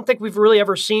things that I don't think we've really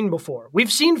ever seen before.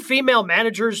 We've seen female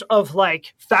managers of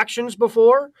like factions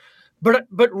before, but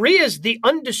Rhea is the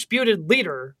undisputed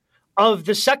leader of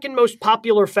the second most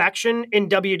popular faction in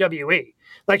WWE.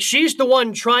 Like, she's the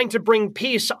one trying to bring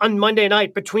peace on Monday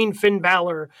night between Finn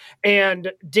Balor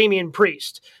and Damian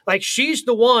Priest. Like, she's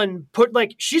the one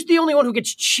she's the only one who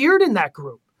gets cheered in that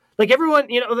group. Like, everyone,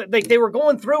 like they were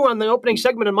going through on the opening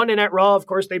segment of Monday Night Raw. Of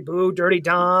course, they boo Dirty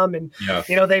Dom and,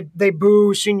 they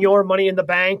boo Senior Money in the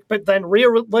Bank. But then Rhea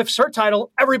lifts her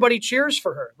title. Everybody cheers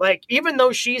for her. Like, even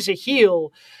though she's a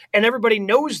heel and everybody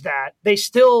knows that, they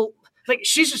still, like,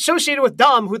 she's associated with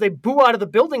Dom, who they boo out of the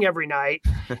building every night.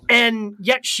 And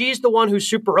yet she's the one who's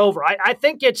super over. I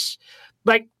think it's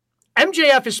like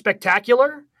MJF is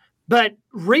spectacular. But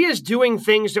Rhea's doing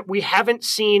things that we haven't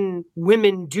seen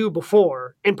women do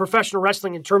before in professional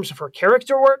wrestling in terms of her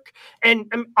character work. And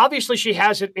obviously she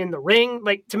has it in the ring.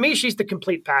 Like, to me, she's the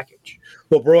complete package.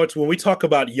 Well, bro, it's when we talk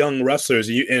about young wrestlers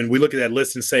and we look at that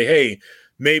list and say, hey,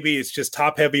 maybe it's just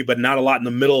top heavy, but not a lot in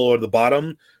the middle or the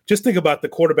bottom. Just think about the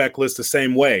quarterback list the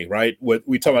same way, right? What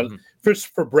we talk about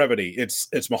first for brevity. It's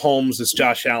Mahomes, it's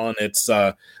Josh Allen, it's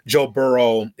Joe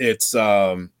Burrow, it's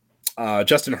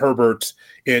Justin Herbert,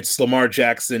 it's Lamar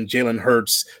Jackson, Jalen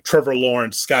Hurts, Trevor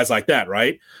Lawrence, guys like that,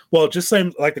 right? Well, just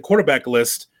same like the quarterback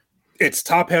list, it's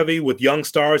top heavy with young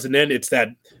stars, and then it's that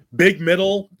big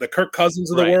middle, the Kirk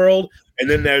Cousins of the world, and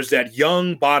then there's that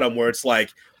young bottom where it's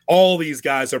like all these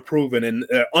guys are proven and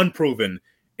unproven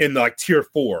in like tier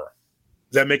 4.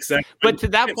 Does that make sense? But to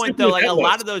that point, though, like a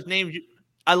lot of those names.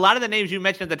 A lot of the names you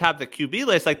mentioned at the top of the QB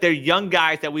list, like they're young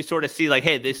guys that we sort of see like,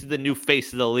 hey, this is the new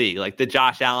face of the league, like the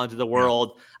Josh Allens of the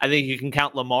world. I think you can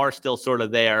count Lamar still sort of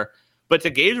there. But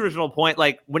to Gabe's original point,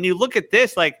 like when you look at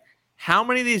this, like how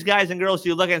many of these guys and girls do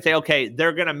you look at and say, okay,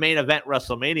 they're going to main event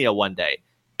WrestleMania one day?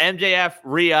 MJF,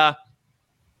 Rhea,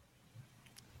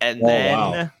 and then...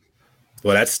 Wow.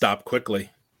 Well, that stopped quickly.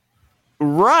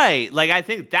 Right. Like, I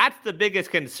think that's the biggest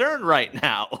concern right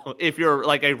now, if you're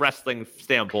like a wrestling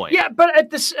standpoint. Yeah, but at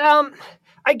this,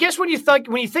 I guess when you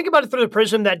think about it through the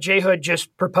prism that J Hood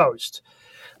just proposed,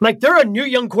 like there are new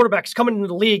young quarterbacks coming into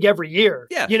the league every year,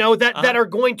 that are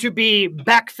going to be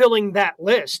backfilling that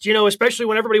list, especially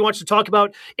when everybody wants to talk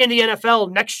about in the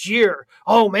NFL next year.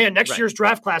 Oh man, next year's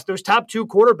draft class, those top 2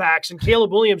 quarterbacks and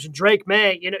Caleb Williams and Drake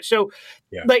May, so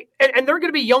like, and there are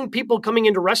going to be young people coming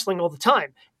into wrestling all the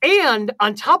time. And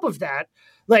on top of that,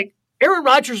 like Aaron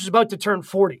Rodgers is about to turn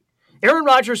 40. Aaron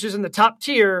Rodgers is in the top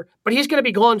tier, but he's going to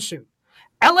be gone soon.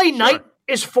 LA Knight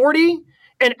is 40.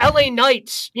 And LA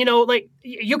Knights, like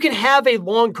you can have a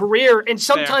long career and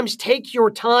sometimes take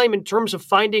your time in terms of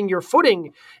finding your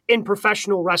footing in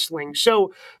professional wrestling.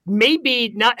 So maybe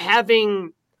not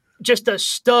having just a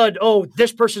stud,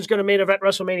 this person's going to main event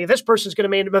WrestleMania, this person's going to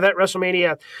main event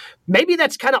WrestleMania. Maybe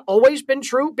that's kind of always been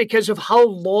true because of how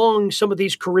long some of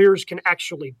these careers can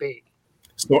actually be.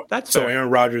 So Aaron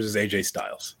Rodgers is AJ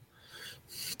Styles.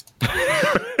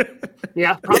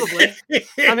 Yeah, probably.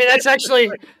 I mean, that's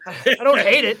actually, I don't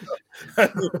hate it.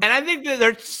 And I think that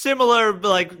there's similar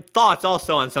like thoughts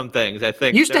also on some things. I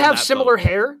think used to have similar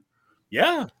hair.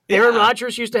 Yeah. Aaron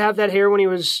Rodgers used to have that hair when he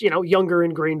was, younger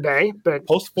in Green Bay, but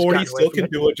post 40 still can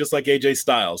do it just like AJ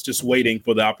Styles, just waiting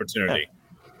for the opportunity.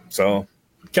 So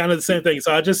kind of the same thing.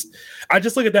 So I just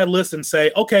look at that list and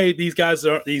say, okay,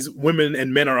 these women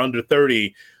and men are under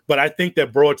 30, but I think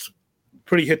that Broad's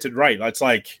pretty hits it right. It's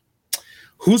like,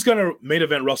 who's going to main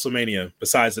event WrestleMania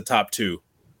besides the top 2?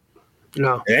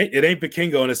 No. It ain't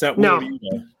Vikingo, and it's not No,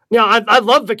 I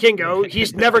love Vikingo.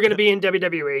 He's never going to be in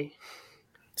WWE.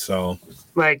 So,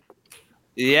 like,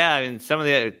 yeah, I mean, some of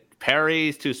the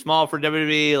Perry's too small for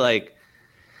WWE. Like,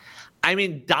 I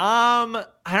mean, Dom,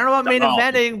 I don't know about main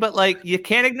eventing, but like, you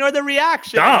can't ignore the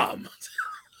reaction. Dom.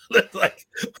 Like,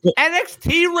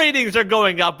 NXT ratings are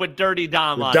going up with Dirty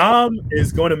Dom. Dom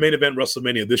is going to main event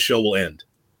WrestleMania. This show will end.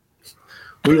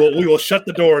 We will shut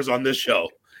the doors on this show.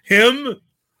 Him,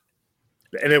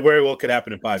 and it very well could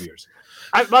happen in 5 years.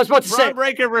 I was about to say Braun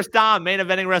Breaker versus Dom main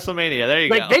eventing WrestleMania. There you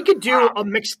go. Like they could do a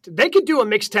mixed. They could do a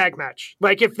mixed tag match.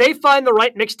 Like if they find the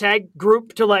right mixed tag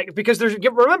group to because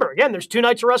remember again, there's 2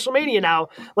 nights of WrestleMania now.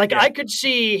 Like I could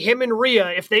see him and Rhea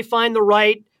if they find the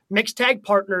right mixed tag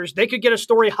partners. They could get a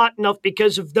story hot enough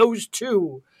because of those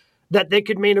two that they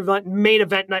could main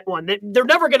event night one. They're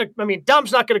never going to, I mean,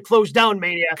 Dom's not going to close down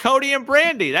Mania. Cody and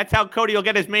Brandy. That's how Cody will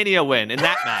get his Mania win in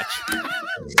that match.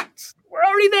 We're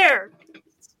already there.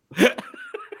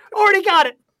 Already got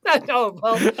it. Oh,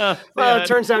 well, it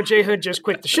turns out Jay Hood just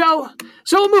quit the show.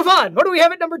 So we'll move on. What do we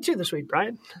have at number 2 this week,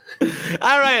 Brian?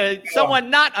 All right. Someone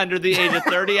not under the age of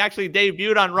 30 actually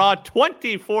debuted on Raw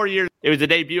 24 years. It was the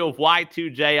debut of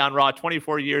Y2J on Raw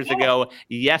 24 years ago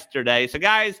yesterday. So,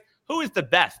 guys, who is the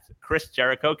best Chris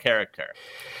Jericho character?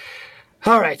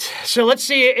 All right. So let's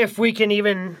see if we can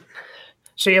even.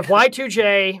 So you have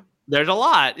Y2J. There's a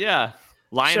lot. Yeah.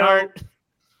 Lionheart.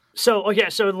 So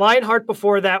Lionheart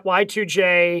before that,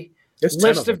 Y2J,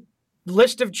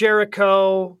 list of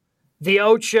Jericho, the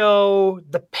Ocho,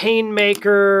 the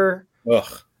Painmaker, the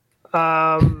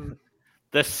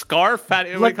Scarf. What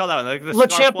do you call that one? Like the Le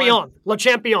Champion. Le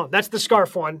Champion. That's the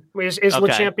Scarf one. Is okay. Le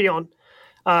Champion.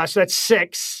 So that's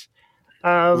 6.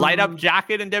 Light up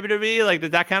jacket in WWE. Like,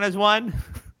 does that count as one?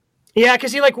 Yeah,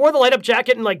 because he wore the light up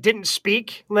jacket and didn't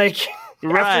speak after he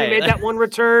made that one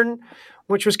return,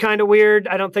 which was kind of weird.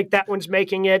 I don't think that one's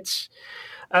making it.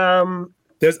 I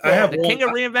have the King of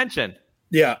Reinvention.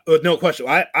 Yeah, no question.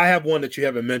 I have one that you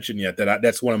haven't mentioned yet.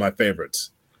 That's one of my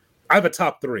favorites. I have a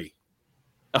top 3.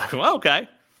 Well, okay.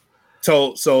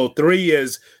 So 3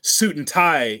 is suit and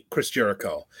tie Chris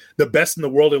Jericho, the best in the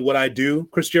world in what I do.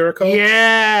 Chris Jericho.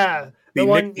 Yeah. The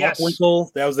Nick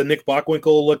Bockwinkel, that was the Nick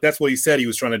Bockwinkel look. That's what he said he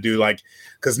was trying to do,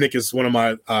 because Nick is one of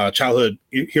my childhood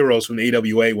heroes from the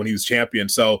AWA when he was champion.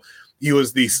 So he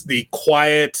was the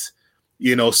quiet,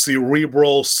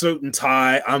 cerebral suit and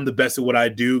tie. I'm the best at what I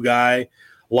do guy.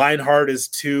 Lionheart is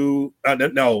 2.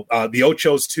 The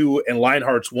Ocho's 2 and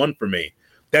Lionheart's 1 for me.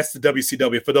 That's the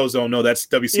WCW. For those who don't know, that's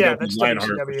WCW. Yeah, that's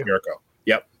Lionheart WCW. for Jericho.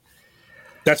 Yep.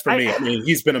 That's for me. I mean,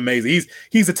 he's been amazing.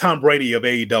 He's a Tom Brady of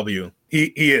AEW. He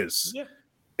is. Yeah.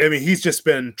 I mean, he's just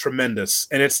been tremendous.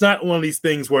 And it's not one of these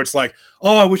things where it's like,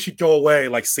 oh, I wish he'd go away,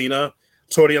 like Cena.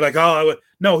 Sort of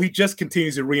no, he just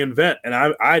continues to reinvent, and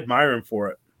I admire him for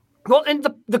it. Well, and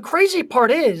the crazy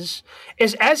part is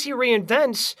as he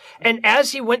reinvents and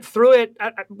as he went through it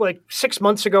 6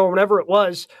 months ago or whenever it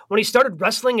was, when he started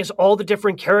wrestling as all the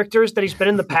different characters that he's been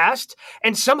in the past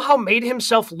and somehow made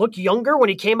himself look younger when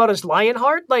he came out as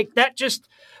Lionheart,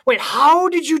 how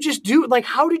did you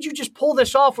just pull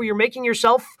this off where you're making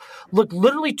yourself look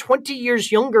literally 20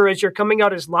 years younger as you're coming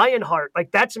out as Lionheart?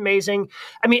 That's amazing.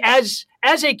 I mean, as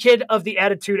a kid of the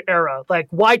Attitude Era,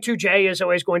 Y2J is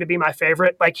always going to be my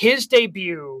favorite. His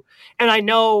debut, and I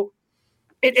know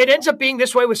it ends up being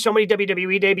this way with so many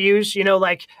WWE debuts,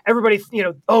 everybody,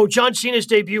 John Cena's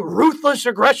debut, ruthless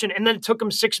aggression. And then it took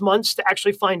him 6 months to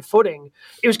actually find footing.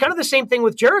 It was kind of the same thing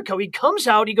with Jericho. He comes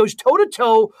out, he goes toe to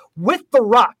toe with The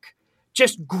Rock.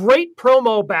 Just great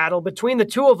promo battle between the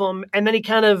two of them. And then he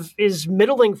kind of is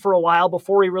middling for a while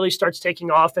before he really starts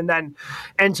taking off and then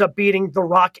ends up beating The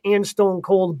Rock and Stone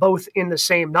Cold both in the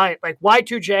same night.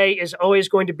 Y2J is always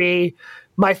going to be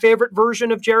my favorite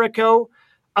version of Jericho.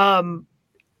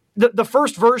 The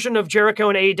first version of Jericho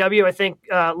in AEW, I think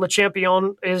Le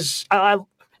Champion is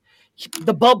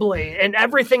the bubbly and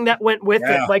everything that went with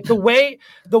it.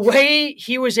 The way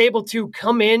he was able to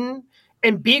come in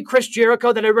and be Chris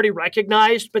Jericho that everybody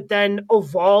recognized, but then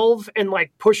evolve and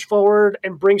push forward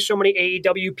and bring so many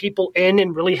AEW people in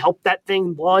and really help that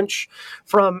thing launch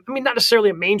from, not necessarily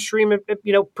a mainstream,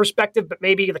 perspective, but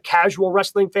maybe the casual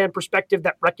wrestling fan perspective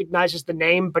that recognizes the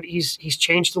name, but he's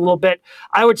changed a little bit.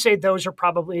 I would say those are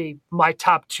probably my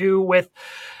top 2, with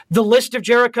the list of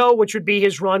Jericho, which would be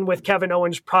his run with Kevin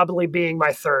Owens, probably being my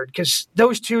 3rd, because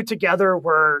those two together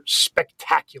were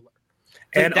spectacular.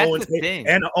 And Owens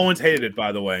hated it,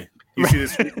 by the way. You see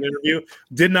this interview?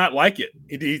 Did not like it.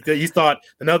 He thought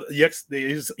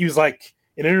he was like,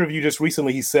 in an interview just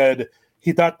recently, he said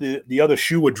he thought the other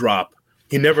shoe would drop.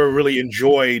 He never really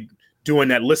enjoyed doing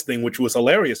that listing, which was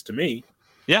hilarious to me.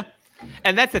 Yeah.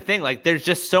 And that's the thing. There's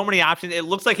just so many options. It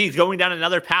looks like he's going down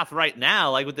another path right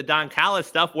now, with the Don Callis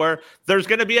stuff, where there's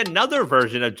going to be another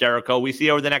version of Jericho we see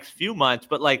over the next few months.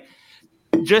 But,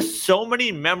 just so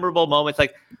many memorable moments.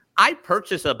 I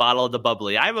purchased a bottle of the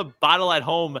bubbly. I have a bottle at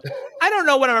home. I don't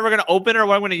know when I'm ever going to open it or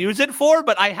what I'm going to use it for,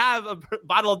 but I have a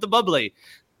bottle of the bubbly.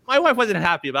 My wife wasn't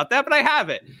happy about that, but I have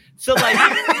it. So there's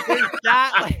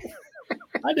that.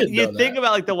 I didn't know you think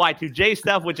about the Y2J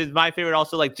stuff, which is my favorite.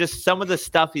 Also, just some of the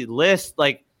stuff he lists,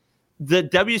 the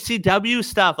WCW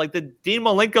stuff, the Dean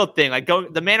Malenko thing,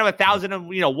 the man of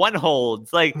 1,001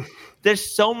 holds.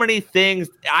 There's so many things.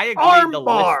 I agree. The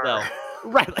list, though,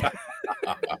 right?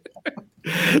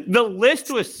 The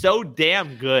list was so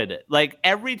damn good. Like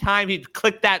every time he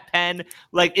clicked that pen,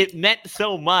 like it meant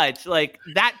so much. Like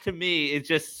that to me is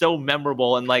just so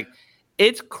memorable. And like,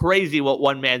 it's crazy what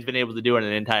one man's been able to do in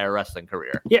an entire wrestling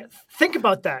career. Yeah, think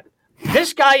about that.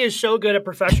 This guy is so good at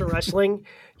professional wrestling.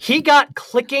 He got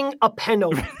clicking a pen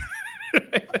over.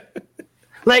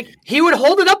 Like, he would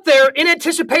hold it up there in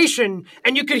anticipation,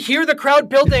 and you could hear the crowd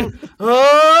building,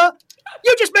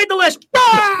 you just made the list.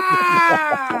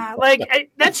 Ah! Like,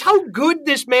 that's how good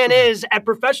this man is at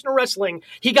professional wrestling.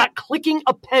 He got clicking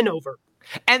a pen over.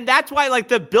 And that's why, like,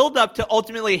 the build-up to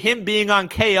ultimately him being on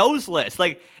KO's list,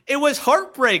 like, it was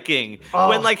heartbreaking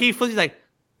when, like, he's like,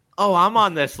 oh, I'm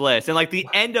on this list. And, like, the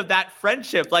end of that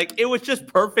friendship, like, it was just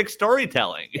perfect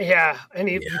storytelling. Yeah, and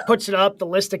he puts it up, the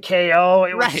list of KO.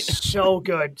 It was so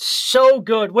good. So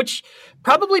good, which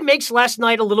probably makes last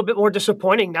night a little bit more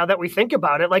disappointing now that we think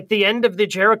about it. Like, the end of the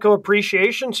Jericho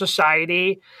Appreciation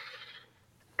Society.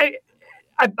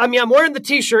 I mean, I'm wearing the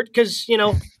T-shirt because, you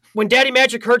know, when Daddy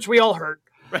Magic hurts, we all hurt.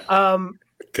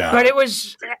 But it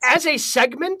was, as a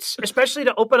segment, especially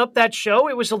to open up that show,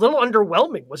 it was a little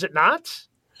underwhelming, was it not?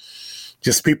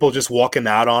 Just people just walking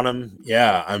out on him.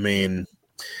 Yeah, I mean,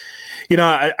 you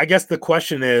know, I guess the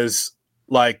question is,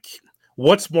 like,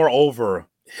 what's more over,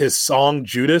 his song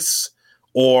Judas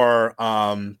or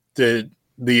the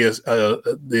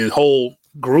whole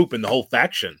group and the whole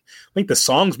faction? I think the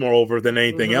song's more over than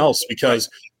anything else, because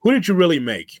who did you really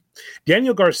make?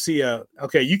 Daniel Garcia,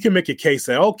 okay, you can make a case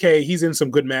that, okay, he's in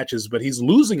some good matches, but he's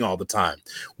losing all the time.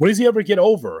 When does he ever get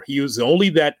over? He was only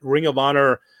that Ring of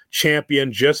Honor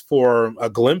champion just for a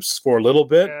glimpse for a little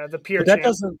bit. The pure that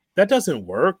doesn't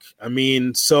work. I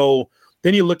mean, so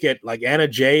then you look at like Anna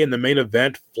Jay in the main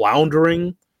event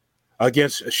floundering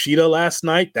against Ashita last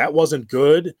night. That wasn't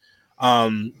good.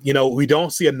 You know, we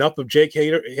don't see enough of Jake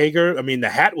Hager. I mean, the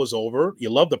hat was over. You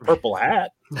love the purple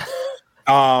hat.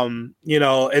 You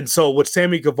know, and so with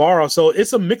Sammy Guevara, so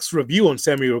it's a mixed review on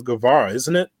Sammy Guevara,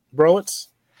 isn't it, bro?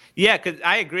 Yeah, because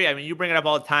I agree. I mean, you bring it up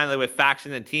all the time, like with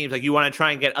factions and teams, like you want to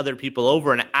try and get other people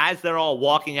over. And as they're all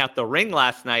walking out the ring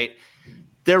last night,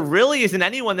 there really isn't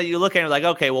anyone that you look at and like,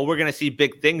 okay, well, we're going to see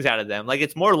big things out of them. Like,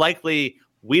 it's more likely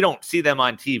we don't see them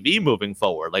on TV moving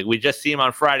forward. Like, we just see them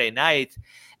on Friday night.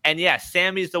 And yeah,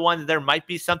 Sammy's the one that there might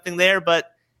be something there,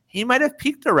 but he might have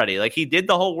peaked already. Like, he did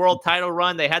the whole world title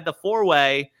run. They had the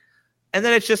 4-way, and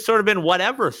then it's just sort of been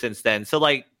whatever since then. So,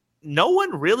 like, no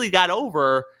one really got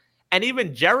over. And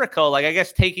even Jericho, like, I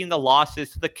guess taking the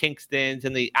losses to the Kingstons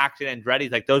and the Action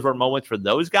Andretti's, like, those were moments for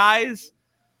those guys.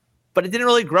 But it didn't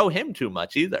really grow him too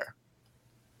much either.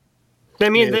 I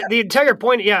mean, the entire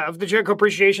point, of the Jericho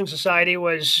Appreciation Society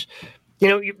was, you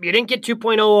know, you didn't get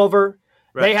 2.0 over.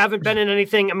 Right. They haven't been in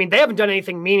anything. I mean, they haven't done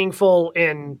anything meaningful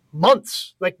in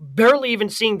months. Like, barely even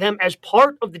seeing them as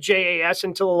part of the JAS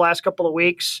until the last couple of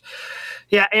weeks.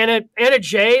 Yeah, Anna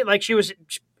Jay, like, she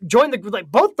joined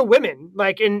both the women,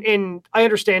 like, in I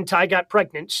understand Ty got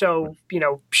pregnant, so, you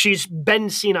know, she's been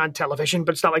seen on television,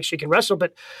 but it's not like she can wrestle.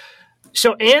 But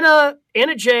so Anna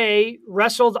Jay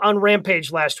wrestled on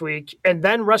Rampage last week and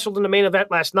then wrestled in the main event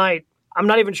last night. I'm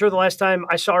not even sure the last time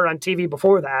I saw her on TV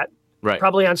before that. Right.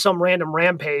 Probably on some random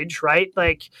Rampage, right?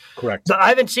 Like, correct. I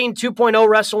haven't seen 2.0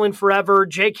 wrestle in forever.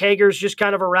 Jake Hager's just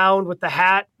kind of around with the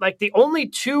hat. Like, the only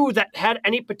two that had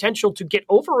any potential to get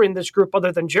over in this group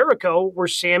other than Jericho were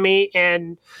Sammy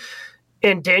and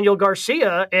Daniel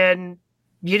Garcia. And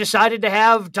you decided to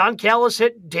have Don Callis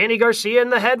hit Danny Garcia in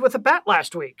the head with a bat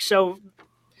last week. So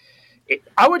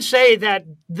I would say that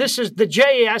the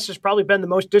JAS has probably been the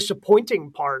most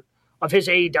disappointing part of his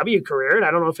AEW career, and I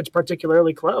don't know if it's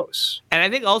particularly close. And I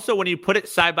think also when you put it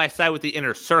side by side with the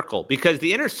Inner Circle, because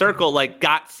the Inner Circle, like,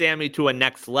 got Sammy to a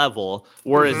next level,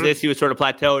 whereas this, he was sort of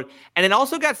plateaued. And it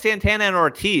also got Santana and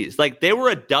Ortiz. Like, they were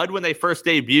a dud when they first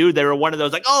debuted. They were one of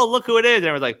those, like, oh, look who it is. And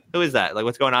I was like, who is that? Like,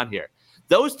 what's going on here?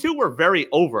 Those two were very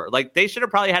over. Like, they should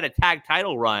have probably had a tag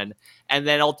title run, and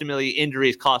then ultimately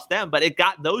injuries cost them. But it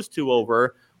got those two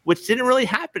over, which didn't really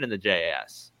happen in the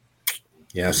JAS.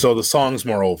 Yeah, so the song's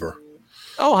more over.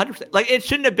 Oh, 100%. Like, it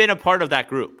shouldn't have been a part of that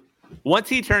group. Once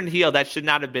he turned heel, that should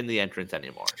not have been the entrance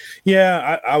anymore.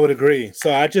 Yeah, I would agree. So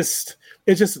it's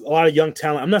just a lot of young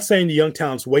talent. I'm not saying the young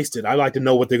talent's wasted. I like to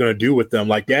know what they're going to do with them.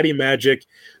 Like, Daddy Magic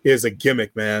is a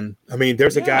gimmick, man. I mean,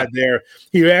 there's a guy there.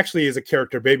 He actually is a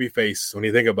character babyface when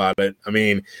you think about it. I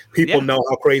mean, people know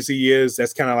how crazy he is.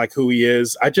 That's kind of like who he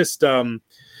is. I just,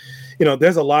 you know,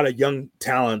 there's a lot of young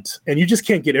talent, and you just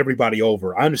can't get everybody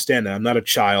over. I understand that. I'm not a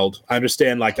child. I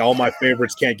understand, like, all my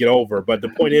favorites can't get over. But the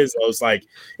point is, though, it's like,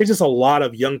 it's just a lot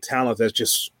of young talent that's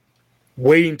just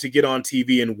waiting to get on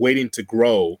TV and waiting to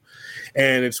grow.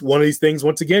 And it's one of these things,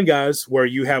 once again, guys, where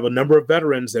you have a number of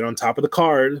veterans that are on top of the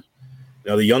card,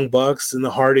 the Young Bucks and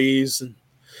the Hardys, and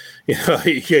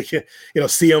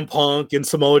CM Punk and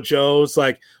Samoa Joe. It's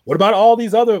like, what about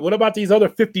these other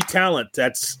 50 talent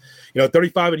that's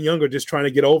 35 and younger just trying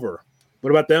to get over? What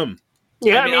about them?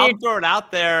 Yeah, I mean, I'll throw it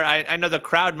out there. I know the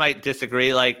crowd might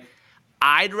disagree. Like,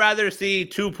 I'd rather see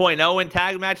 2.0 in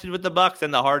tag matches with the Bucks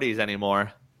than the Hardys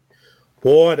anymore.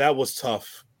 Boy, that was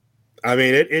tough. I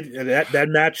mean, that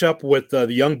matchup with the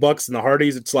Young Bucks and the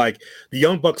Hardys, it's like the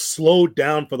Young Bucks slowed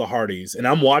down for the Hardys, and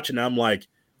I'm watching. I'm like,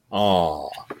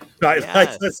 oh,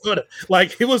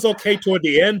 like it was okay toward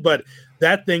the end, but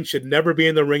that thing should never be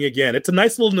in the ring again. It's a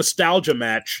nice little nostalgia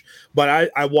match,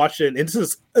 but I watched it, and this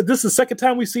is the second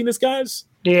time we've seen this, guys.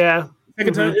 Yeah,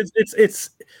 second time. It's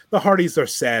the Hardys are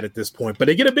sad at this point, but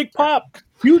they get a big pop,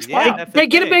 huge pop. They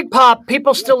get a big pop.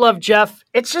 People still love Jeff.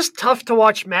 It's just tough to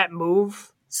watch Matt move.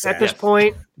 Sad. At this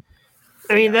point,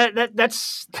 I mean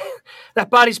that's that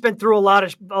body's been through a lot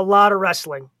of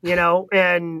wrestling,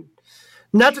 and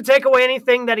not to take away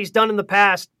anything that he's done in the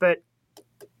past, but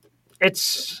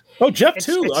it's Jeff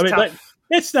too. I mean, like,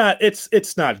 it's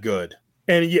not good,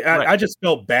 and I just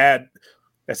felt bad.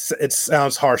 It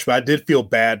sounds harsh, but I did feel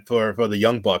bad for the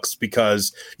Young Bucks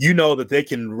because that they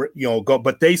can go,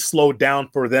 but they slowed down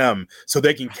for them so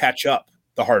they can catch up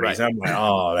the Hardys. Right. I'm like,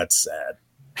 oh, that's sad.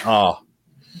 Oh.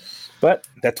 But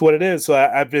that's what it is. So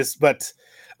I just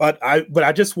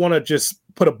want to just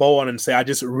put a bow on and say I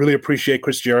just really appreciate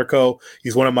Chris Jericho.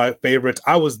 He's one of my favorites.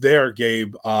 I was there,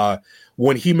 Gabe,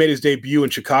 when he made his debut in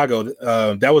Chicago.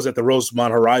 That was at the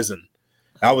Rosemont Horizon.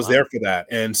 I was there for that,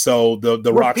 and so the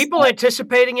were Rock people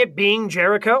anticipating it being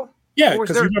Jericho? Yeah,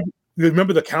 because you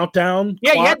remember the countdown.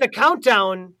 Yeah, you had the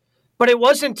countdown, but it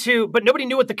wasn't to. But nobody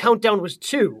knew what the countdown was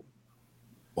to.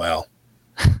 Well,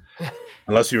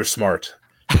 unless you were smart.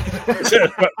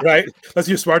 Right? Unless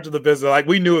you're smart to the business. Like,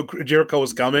 we knew Jericho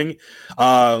was coming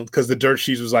because the dirt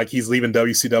sheets was like he's leaving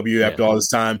WCW after all this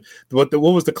time. What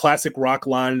was the classic Rock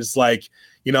line? It's like,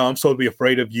 I'm supposed to be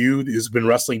afraid of you, who's been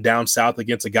wrestling down south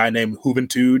against a guy named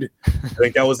Juventud. I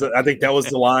think that was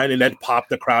the line, and that popped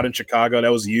the crowd in Chicago.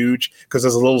 That was huge because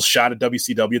there's a little shot at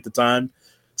WCW at the time.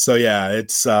 So yeah,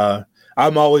 it's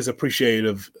I'm always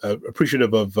appreciative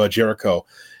of Jericho.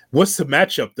 What's the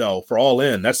matchup, though, for All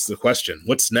In? That's the question.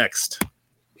 What's next?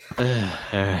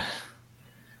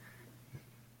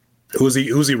 Who's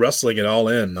he wrestling at All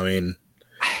In? I mean,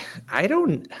 I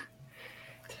don't.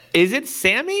 Is it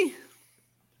Sammy?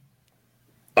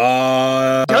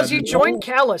 Does he join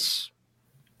Callis?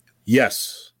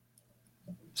 Yes.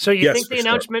 So you think the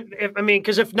announcement? Sure.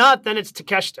 Because if not, then it's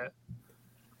Takeshita.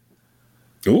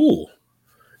 Ooh,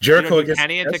 Jericho against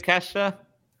Kenny and Takeshita.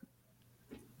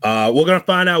 We're going to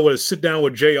find out with a sit down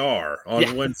with JR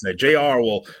on Wednesday. JR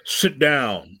will sit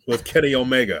down with Kenny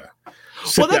Omega.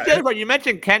 That's the other part. You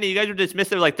mentioned Kenny. You guys were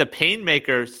dismissive, like the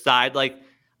Painmaker side. Like,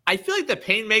 I feel like the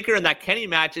Painmaker and that Kenny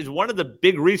match is one of the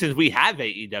big reasons we have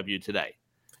AEW today.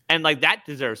 And, like, that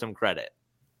deserves some credit.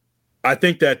 I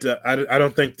think that I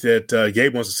don't think that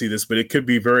Gabe wants to see this, but it could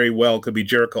be could be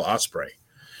Jericho Ospreay.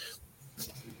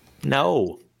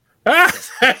 No.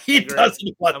 He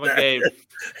doesn't want that. Gabe.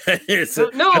 You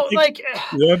want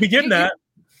to begin that.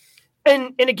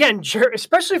 And again,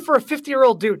 especially for a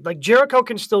 50-year-old dude, like Jericho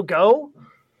can still go,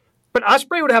 but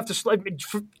Ospreay would have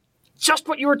to just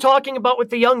what you were talking about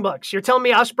with the Young Bucks. You're telling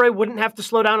me Ospreay wouldn't have to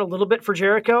slow down a little bit for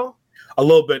Jericho? A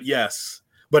little bit, yes.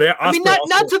 But Ospreay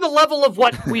not to the level of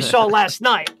what we saw last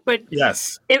night, but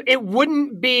yes, it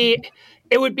wouldn't be.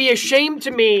 It would be a shame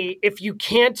to me if you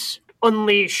can't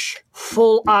unleash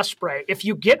full Ospreay. If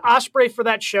you get Ospreay for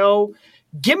that show,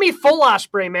 give me full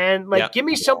Ospreay, man. Give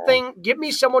me something. Give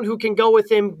me someone who can go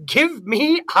with him. Give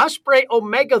me Ospreay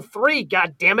Omega 3.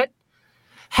 God damn it.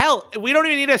 Hell, we don't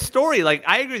even need a story. Like,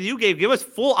 I agree with you, Gabe. Give us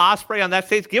full Ospreay on that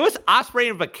stage. Give us Ospreay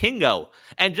and Vikingo,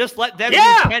 and just let them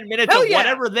do 10 minutes of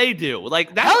whatever they do.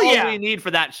 Like, that's all we need for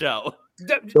that show.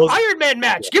 Iron Man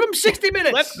match. Give him 60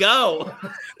 minutes. Let's go.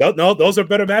 No, those are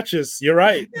better matches. You're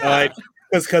right. Yeah.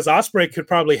 Because Ospreay could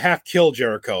probably half kill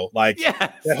Jericho.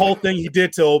 That whole thing he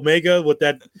did to Omega with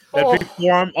that big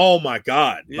forearm. Oh my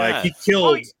God! Yes. Like, he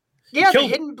killed. The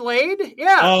hidden blade.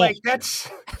 Yeah, that's.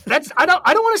 I don't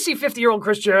want to see 50-year-old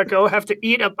Chris Jericho have to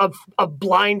eat a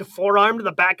blind forearm to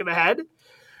the back of the head.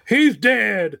 He's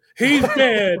dead. He's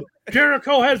dead.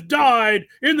 Jericho has died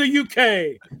in the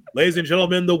UK. Ladies and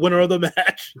gentlemen, the winner of the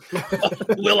match,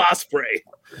 Will Ospreay.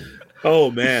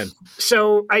 Oh man.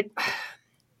 So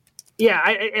Yeah,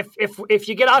 if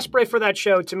you get Ospreay for that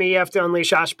show, to me, you have to unleash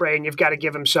Ospreay, and you've got to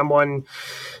give him someone.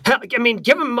 I mean,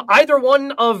 give him either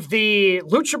one of the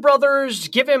Lucha Brothers.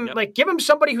 Give him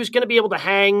somebody who's going to be able to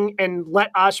hang and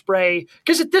let Ospreay.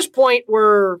 Because at this point,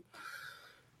 we're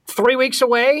 3 weeks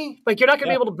away. Like, you're not going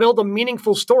to be able to build a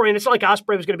meaningful story, and it's not like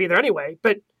Ospreay was going to be there anyway.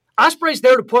 But Ospreay's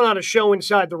there to put on a show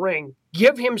inside the ring.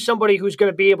 Give him somebody who's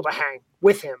going to be able to hang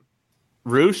with him.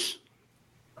 Rush.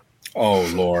 Oh,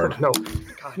 Lord. No.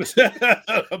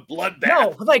 Bloodbath.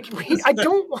 No, like, I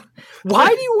don't. Why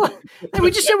do you want. Like,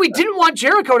 we just said we didn't want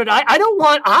Jericho to die. I don't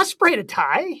want Ospreay to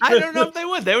die. I don't know if they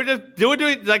would. They would just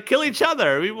doing like kill each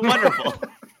other. It'd be wonderful.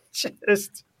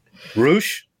 Just.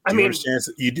 Roosh,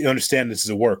 you understand this is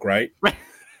a work, right? Right.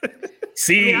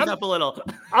 See, I'm up a little.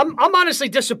 I'm honestly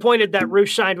disappointed that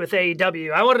Rush signed with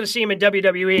AEW. I wanted to see him in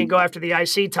WWE and go after the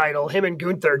IC title. Him and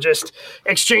Gunther just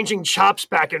exchanging chops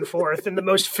back and forth in the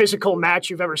most physical match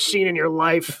you've ever seen in your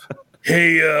life.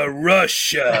 Hey,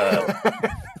 Rush,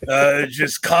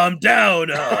 just calm down.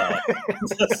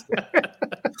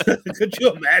 Could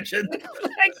you imagine?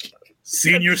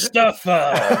 Seen your stuff,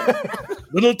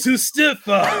 little too stiff.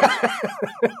 Could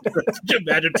you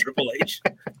imagine Triple H?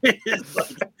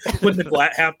 With the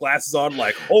half glasses on,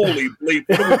 like, holy bleep.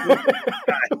 What are we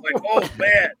doing? Like, oh,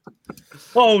 man.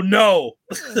 Oh, no.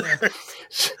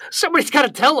 Somebody's got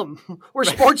to tell him. We're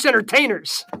sports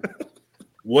entertainers.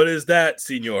 What is that,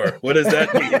 senor? What does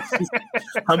that mean?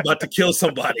 I'm about to kill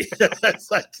somebody. Why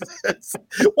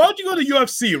don't you go to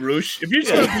UFC, Roosh? If you're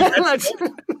just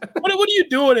what are you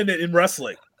doing in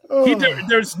wrestling?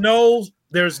 There's no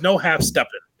half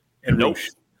stepping in Roosh.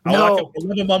 I love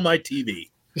him on my TV.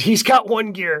 He's got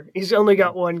one gear. He's only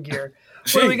got one gear.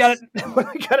 What do we got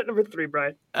at number 3,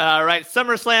 Brian? All right.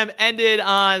 SummerSlam ended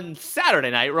on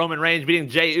Saturday night. Roman Reigns beating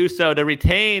Jey Uso to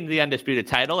retain the undisputed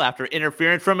title after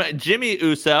interference from Jimmy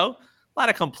Uso. A lot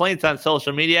of complaints on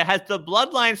social media. Has the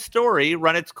Bloodline story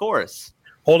run its course?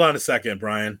 Hold on a second,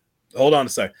 Brian. Hold on a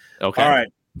second. Okay. All right.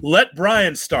 Let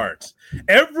Brian start.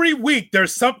 Every week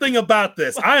there's something about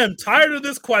this. I am tired of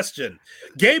this question.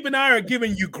 Gabe and I are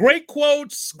giving you great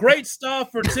quotes, great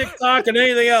stuff for TikTok and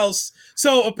anything else.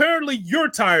 So apparently you're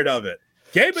tired of it.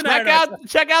 Gabe and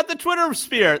check out the Twitter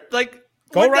sphere. Like,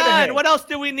 go right ahead. What else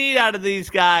do we need out of these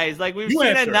guys? Like, we've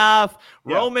seen enough.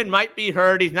 Yeah. Roman might be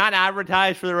hurt. He's not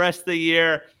advertised for the rest of the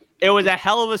year. It was a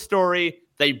hell of a story.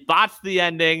 They botched the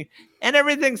ending, and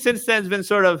everything since then has been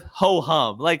sort of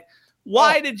ho-hum. Like,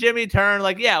 why did Jimmy turn?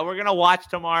 Like, yeah, we're going to watch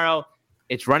tomorrow.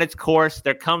 It's run its course.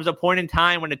 There comes a point in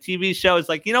time when a TV show is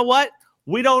like, you know what?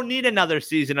 We don't need another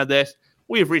season of this.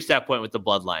 We've reached that point with the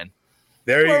Bloodline.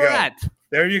 There you go.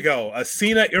 There you go. A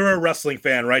Cena era wrestling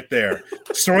fan right there.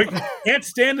 Story can't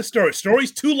stand the story. Story's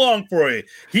too long for you.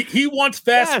 He wants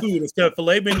fast food instead of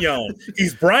filet mignon.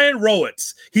 He's Brian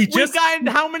Rowitz. We've gotten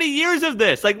how many years of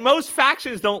this? Like, most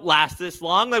factions don't last this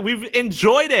long. Like, we've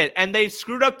enjoyed it, and they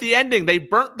screwed up the ending. They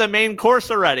burnt the main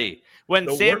course already. When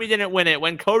Sammy didn't win it,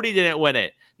 when Cody didn't win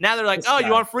it. Now they're like,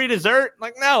 you want free dessert?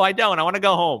 Like, no, I don't. I want to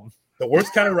go home. The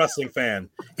worst kind of wrestling fan.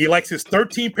 He likes his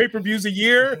 13 pay-per-views a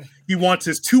year. He wants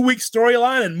his 2-week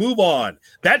storyline and move on.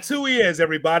 That's who he is,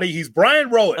 everybody. He's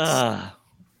Brian Rowitz.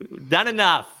 Done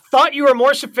enough. Thought you were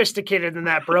more sophisticated than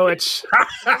that, bro. It's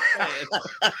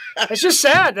just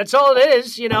sad. That's all it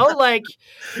is, you know. Like,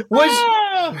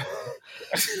 I'll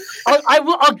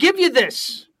give you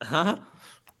this.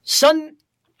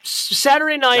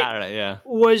 Saturday night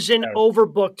was an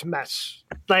overbooked mess.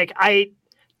 Like, I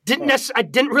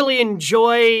didn't really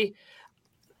enjoy.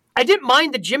 I didn't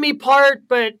mind the Jimmy part,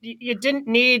 but you didn't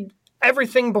need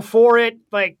everything before it.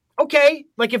 Like, okay,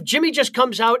 like if Jimmy just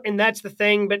comes out and that's the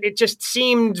thing, but it just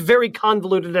seemed very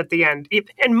convoluted at the end.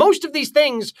 And most of these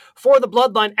things for the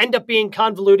Bloodline end up being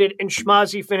convoluted and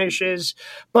schmozzy finishes.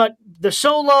 But the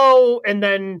Solo and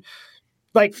then,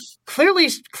 like, clearly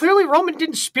Roman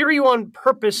didn't spear you on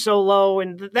purpose, Solo,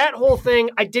 and that whole thing,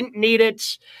 I didn't need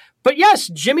it. But yes,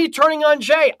 Jimmy turning on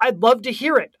Jey, I'd love to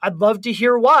hear it. I'd love to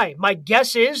hear why. My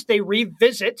guess is they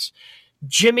revisit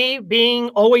Jimmy being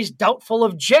always doubtful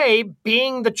of Jey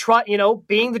being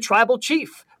the tribal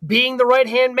chief, being the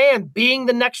right-hand man, being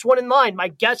the next one in line. My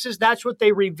guess is that's what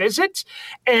they revisit.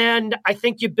 And I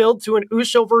think you build to an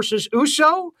Uso versus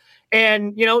Uso.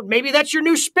 And, you know, maybe that's your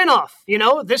new spinoff. You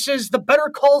know, this is the Better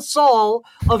Call Saul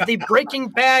of the Breaking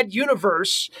Bad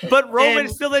universe. But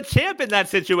Roman's still the champ in that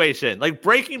situation. Like,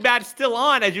 Breaking Bad's still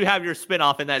on as you have your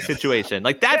spinoff in that situation.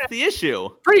 Like, that's the issue.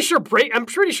 I'm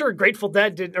pretty sure Grateful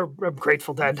Dead did, or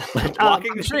Grateful Dead. I'm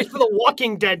pretty sure The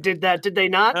Walking Dead did that. Did they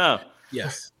not? Oh,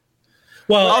 yes.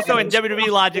 Well, also in WWE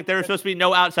logic, there was supposed to be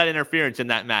no outside interference in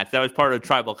that match. That was part of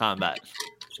tribal combat.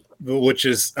 Which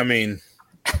is, I mean...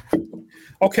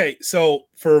 Okay, so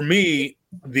for me,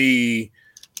 the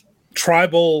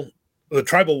tribal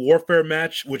warfare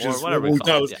match, which is what we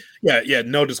thought was,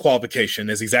 no disqualification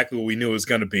is exactly what we knew it was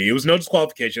going to be. It was no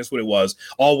disqualification. That's what it was.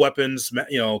 All weapons,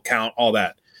 count, all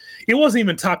that. It wasn't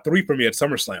even top 3 for me at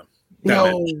SummerSlam.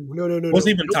 No. It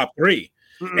wasn't even top 3.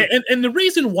 And the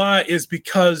reason why is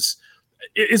because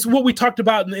it's what we talked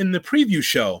about in the preview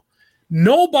show.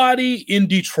 Nobody in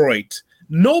Detroit,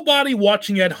 nobody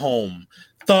watching at home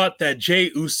thought that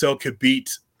Jey Uso could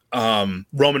beat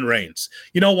Roman Reigns.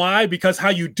 You know why? Because how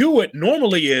you do it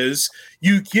normally is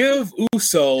you give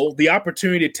Uso the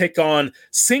opportunity to take on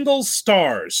singles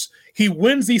stars. He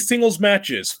wins these singles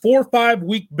matches, 4 or 5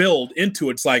 week build into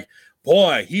it. It's like,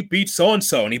 boy, he beat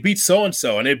so-and-so and he beat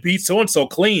so-and-so and it beat so-and-so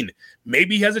clean.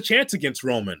 Maybe he has a chance against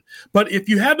Roman. But if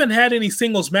you haven't had any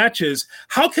singles matches,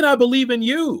 how can I believe in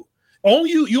you?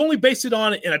 You only base it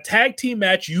on in a tag team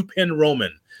match, you pin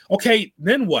Roman. Okay,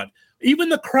 then what? Even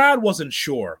the crowd wasn't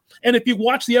sure. And if you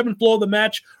watch the ebb and flow of the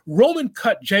match, Roman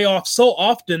cut Jey off so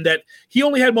often that he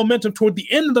only had momentum toward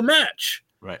the end of the match.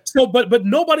 Right. So, but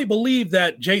nobody believed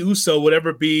that Jey Uso would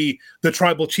ever be the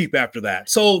tribal chief after that.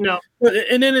 So, no.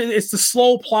 And then it's the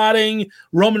slow plotting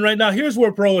Roman right now. Here's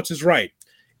where Browitz is right.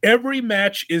 Every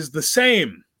match is the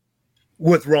same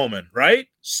with Roman, right?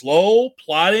 Slow,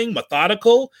 plotting,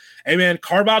 methodical. Hey, man,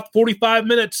 carve out 45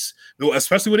 minutes,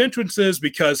 especially with entrances,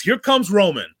 because here comes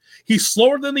Roman. He's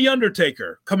slower than The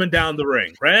Undertaker coming down the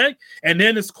ring, right? And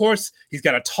then, of course, he's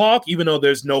got to talk, even though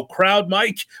there's no crowd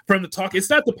mic for him to talk.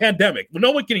 It's not the pandemic.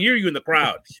 No one can hear you in the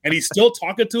crowd. And he's still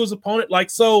talking to his opponent.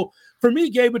 So for me,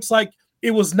 Gabe, it's like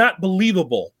it was not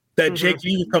believable that Jey can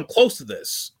even come close to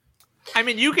this. I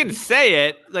mean, you can say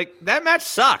it. Like, that match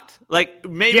sucked. Like,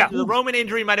 maybe the Roman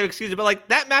injury might have excused it, but, like,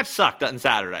 that match sucked on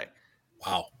Saturday.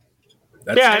 Wow.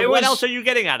 What else are you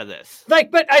getting out of this?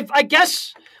 Like, but I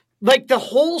guess, like, the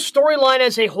whole storyline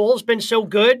as a whole has been so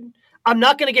good, I'm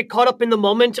not going to get caught up in the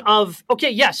moment of, okay,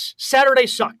 yes, Saturday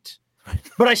sucked,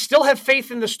 but I still have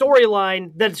faith in the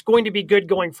storyline that it's going to be good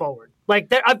going forward.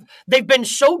 Like, they've been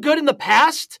so good in the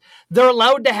past, they're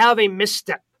allowed to have a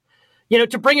misstep.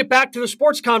 To bring it back to the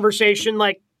sports conversation,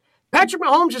 like, Patrick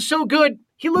Mahomes is so good,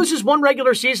 he loses one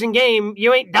regular season game,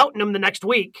 you ain't doubting him the next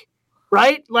week,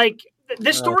 right? Like,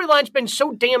 this storyline's been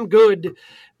so damn good,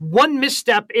 one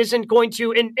misstep isn't going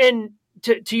to, and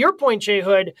to your point, Jay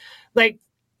Hood, like,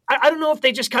 I don't know if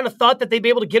they just kind of thought that they'd be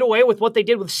able to get away with what they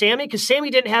did with Sammy, because Sammy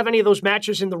didn't have any of those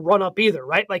matches in the run-up either,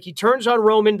 right? Like, he turns on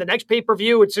Roman, the next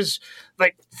pay-per-view, it's his,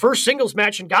 like, first singles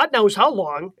match in God knows how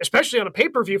long, especially on a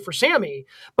pay-per-view for Sammy.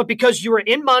 But because you were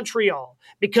in Montreal,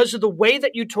 because of the way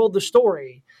that you told the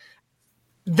story,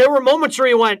 there were moments where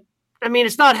you went, I mean,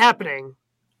 it's not happening,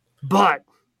 but...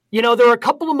 there were a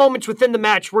couple of moments within the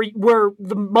match where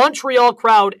the Montreal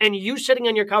crowd and you sitting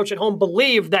on your couch at home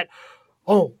believed that,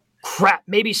 oh, crap,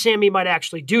 maybe Sammy might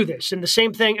actually do this. And the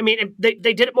same thing, I mean, they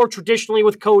did it more traditionally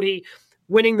with Cody,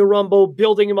 winning the Rumble,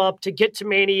 building him up to get to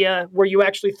Mania where you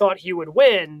actually thought he would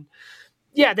win.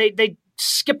 Yeah, they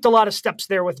skipped a lot of steps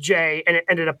there with Jey, and it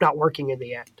ended up not working in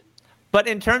the end. But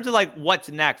in terms of, like, what's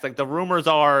next, like, the rumors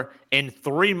are in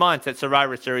 3 months at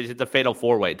Survivor Series, it's a Fatal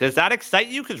 4-Way. Does that excite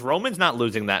you? Because Roman's not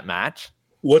losing that match.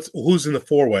 Who's in the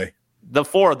 4-Way? The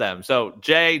 4 of them. So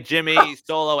Jey, Jimmy,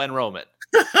 Solo, and Roman.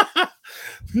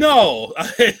 No. So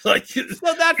that's the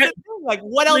thing. Like,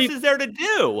 what else is there to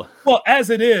do? Well, as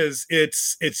it is,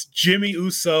 it's Jimmy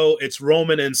Uso, it's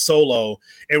Roman and Solo,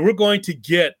 and we're going to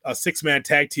get a 6-man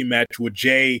tag team match with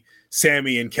Jey,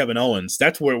 Sammy, and Kevin Owens.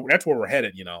 That's where we're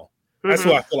headed, That's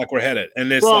where I feel like we're headed.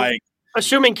 And it's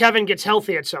assuming Kevin gets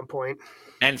healthy at some point.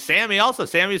 And Sammy also.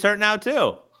 Sammy's hurt now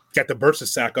too. Got the bursa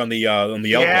sack on the elbow.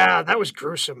 Yeah, that was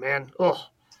gruesome, man. Oh.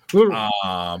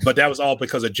 But that was all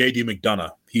because of JD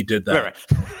McDonough. He did that.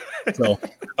 Right. So,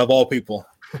 of all people.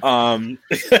 The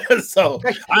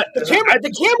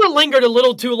camera lingered a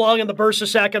little too long in the bursa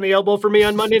sack on the elbow for me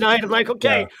on Monday night. I'm like,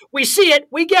 okay, we see it.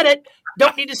 We get it.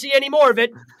 Don't need to see any more of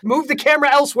it. Move the camera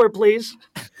elsewhere, please.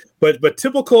 But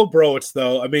typical Browitz,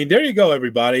 though. I mean, there you go,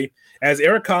 everybody. As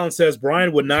Eric Collins says,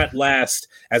 Brian would not last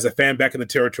as a fan back in the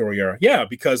territory era. Yeah,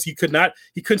 because he couldn't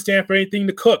stand for anything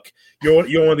to cook. You're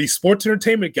one of these sports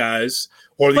entertainment guys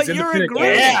or these independent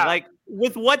guys. Yeah. Like,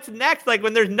 with what's next, like,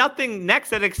 when there's nothing next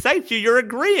that excites you, you're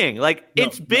agreeing. Like,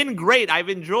 it's been great. I've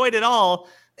enjoyed it all.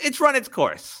 It's run its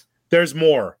course. There's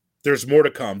more. There's more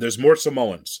to come. There's more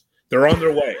Samoans. They're on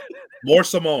their way. More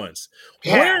Samoans.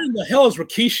 Yeah. Where in the hell is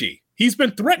Rikishi? He's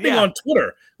been threatening on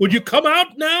Twitter. Would you come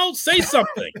out now? Say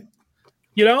something.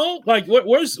 Like,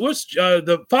 where's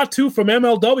the Fatu from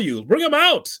MLW? Bring him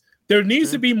out. There needs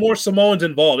to be more Samoans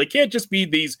involved. It can't just be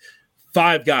these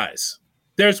 5 guys.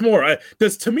 There's more.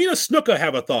 Does Tamina Snuka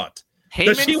have a thought?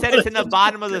 Heyman said it's in the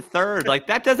bottom of the third. Like,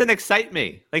 that doesn't excite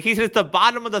me. Like, he's at the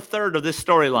bottom of the third of this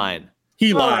storyline.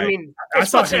 He lied. I mean, I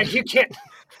saw him. you can't.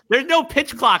 There's no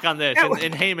pitch clock on this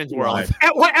in Heyman's world.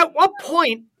 At what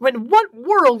point, when what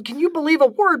world can you believe a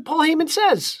word Paul Heyman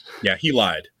says? Yeah, he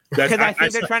lied. Because I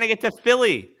think they're trying to get to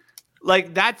Philly.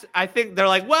 Like, I think they're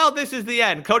like, well, this is the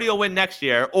end. Cody will win next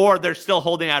year. Or they're still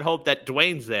holding out hope that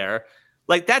Dwayne's there.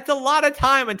 Like, that's a lot of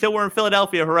time until we're in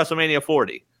Philadelphia for WrestleMania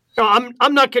 40. No,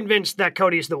 I'm not convinced that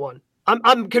Cody's the one.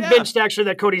 I'm convinced actually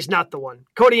that Cody's not the one.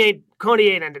 Cody ain't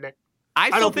ending it. I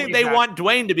still think they want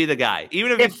Dwayne to be the guy.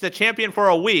 Even if it's the champion for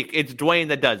a week, it's Dwayne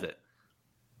that does it.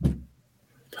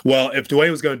 Well, if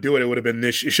Dwayne was going to do it,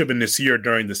 it should have been this year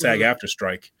during the SAG after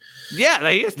strike. Yeah,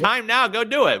 like, he has time now. Go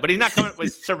do it. But he's not coming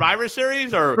with Survivor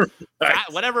Series or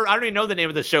whatever. I don't even know the name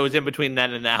of the shows in between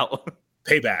then and now.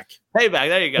 Payback.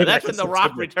 There you go. That's when The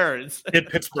Rock returns. In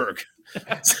Pittsburgh.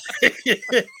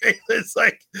 It's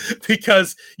like,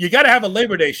 because you got to have a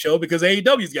Labor Day show because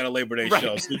AEW's got a Labor Day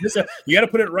show. So you got to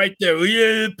put it right there.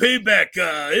 Yeah, Payback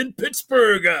in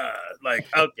Pittsburgh. Like,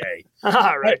 okay.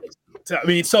 All right. I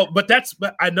mean, but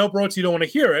I know, Broach, you don't want to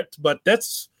hear it, but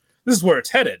this is where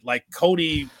it's headed. Like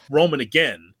Cody Roman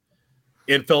again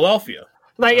in Philadelphia.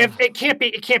 Like, if it can't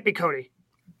be Cody.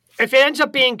 If it ends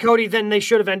up being Cody, then they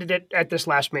should have ended it at this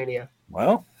last Mania.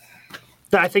 Well,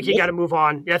 I think you got to move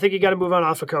on. Yeah, I think you got to move on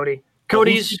off of Cody.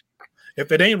 Cody's.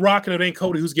 If it ain't Rock and it ain't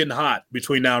Cody, who's getting hot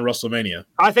between now and WrestleMania?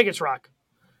 I think it's Rock.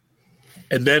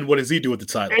 And then what does he do with the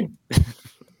title?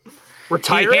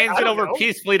 Retire. He hands it over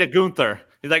peacefully to Gunther.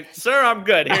 He's like, "Sir, I'm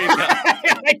good. Here you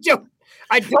go."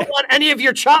 I don't want any of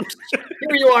your chops.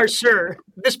 Here you are, sir.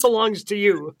 This belongs to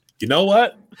you. You know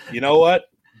what?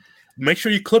 Make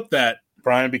sure you clip that,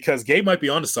 Brian, because Gabe might be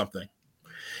onto something.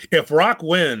 If Rock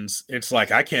wins, it's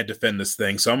like, I can't defend this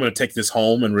thing, so I'm going to take this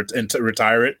home and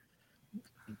retire it.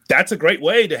 That's a great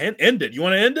way to end it. You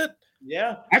want to end it?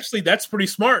 Yeah. Actually, that's pretty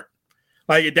smart.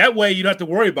 Like, that way you don't have to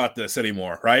worry about this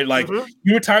anymore, right? Like,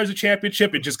 you retire the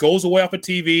championship, it just goes away off of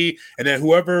TV, and then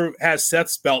whoever has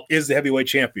Seth's belt is the heavyweight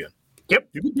champion. Yep.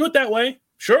 You can do it that way.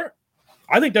 Sure.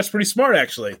 I think that's pretty smart,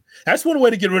 actually. That's one way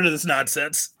to get rid of this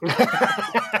nonsense.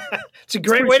 It's a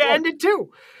great way to end it,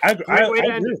 too. I agree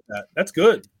with that. That's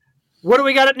good. What do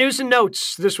we got at news and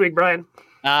notes this week, Brian?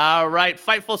 All right.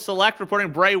 Fightful Select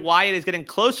reporting Bray Wyatt is getting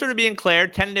closer to being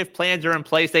cleared. Tentative plans are in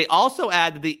place. They also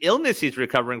add that the illness he's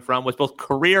recovering from was both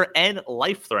career and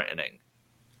life-threatening.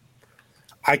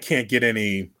 I can't get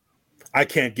any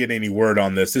word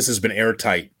on this. This has been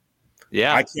airtight.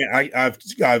 Yeah.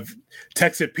 I've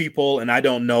texted people and I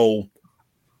don't know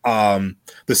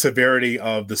the severity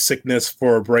of the sickness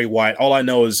for Bray Wyatt. All I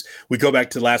know is we go back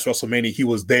to last WrestleMania, he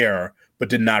was there but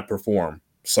did not perform.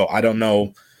 So I don't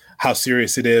know how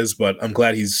serious it is, but I'm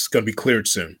glad he's going to be cleared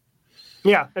soon.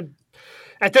 Yeah.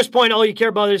 At this point, all you care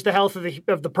about is the health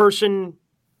of the person.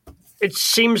 It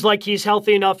seems like he's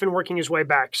healthy enough and working his way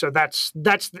back. So that's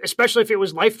especially if it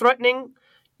was life-threatening.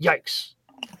 Yikes.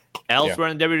 Elsewhere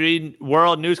in the WWE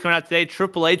world, news coming out today: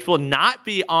 Triple H will not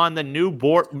be on the new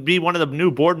board, be one of the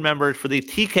new board members for the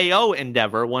TKO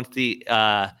endeavor once the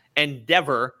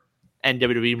Endeavor and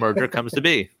WWE merger comes to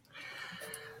be.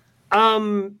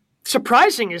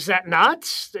 Surprising, is that not?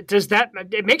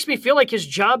 It makes me feel like his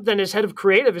job then as head of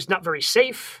creative is not very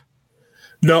safe.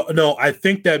 No, I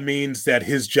think that means that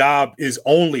his job is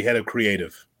only head of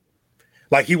creative.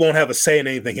 Like, he won't have a say in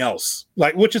anything else.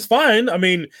 Like, which is fine. I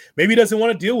mean, maybe he doesn't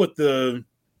want to deal with the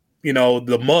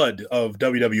mud of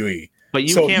WWE. But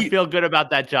you can't feel good about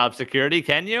that job security,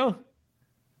 can you?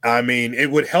 I mean,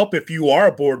 it would help if you are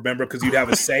a board member because you'd have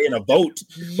a say in a vote.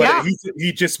 But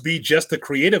he'd just be the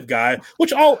creative guy,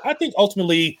 which I think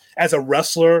ultimately as a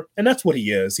wrestler, and that's what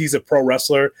he is. He's a pro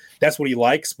wrestler. That's what he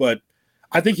likes. But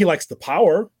I think he likes the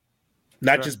power,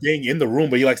 not just being in the room,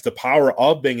 but he likes the power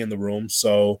of being in the room.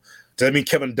 So does that mean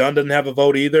Kevin Dunn doesn't have a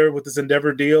vote either with this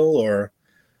Endeavor deal? Or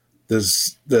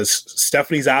does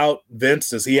Stephanie's out? Vince,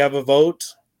 does he have a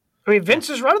vote? I mean,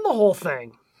 Vince is running the whole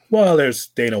thing. Well, there's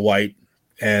Dana White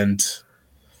and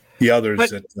the others.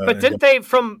 But didn't they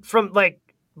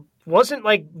wasn't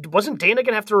Dana going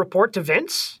to have to report to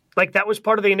Vince? Like, that was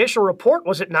part of the initial report,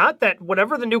 was it not? That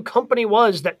whatever the new company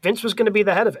was, that Vince was going to be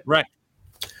the head of it. Right.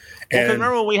 Well,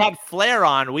 remember when we had Flair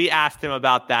on, we asked him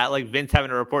about that, like Vince having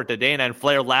to report to Dana, and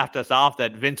Flair laughed us off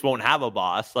that Vince won't have a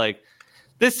boss. Like,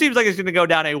 this seems like it's going to go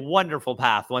down a wonderful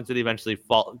path once it eventually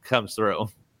comes through.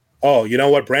 Oh, you know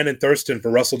what? Brandon Thurston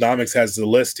for WrestleDomics has the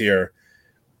list here.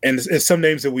 And it's some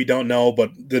names that we don't know, but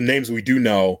the names we do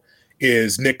know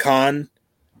is Nick Khan,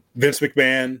 Vince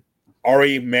McMahon,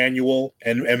 Ari Emanuel,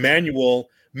 and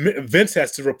Vince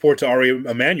has to report to Ari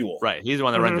Emanuel. Right. He's the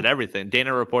one that runs everything.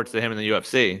 Dana reports to him in the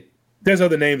UFC. There's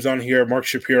other names on here, Mark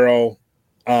Shapiro,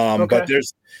 but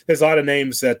there's a lot of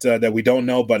names that we don't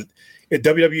know. But if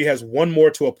WWE has one more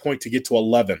to a point to get to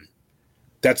 11.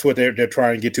 That's what they're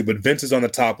trying to get to. But Vince is on the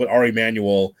top with Ari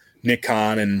Emanuel, Nick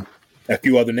Khan, and a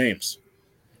few other names.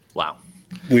 Wow.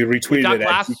 We retweeted it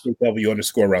at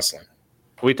TKW_wrestling.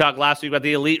 We talked last week about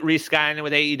the Elite re-signing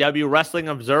with AEW. Wrestling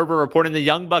Observer reporting the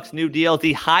Young Bucks' new deal is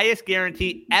the highest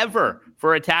guarantee ever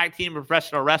for a tag team in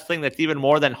professional wrestling. That's even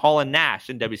more than Hall and Nash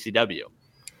in WCW.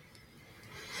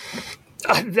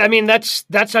 I mean, that's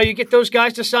how you get those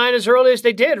guys to sign as early as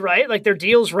they did, right? Like their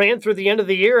deals ran through the end of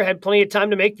the year, had plenty of time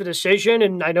to make the decision.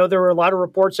 And I know there were a lot of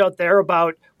reports out there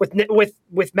about with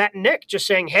Matt and Nick just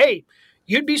saying, hey,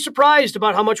 you'd be surprised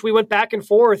about how much we went back and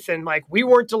forth. And like, we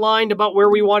weren't aligned about where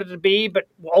we wanted to be, but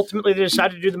ultimately they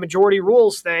decided to do the majority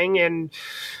rules thing. And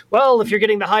well, if you're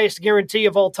getting the highest guarantee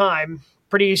of all time,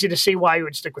 pretty easy to see why you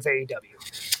would stick with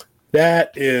AEW.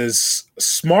 That is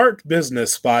smart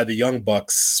business by the Young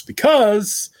Bucks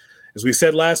because, as we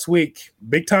said last week,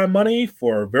 big-time money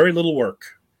for very little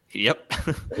work. Yep.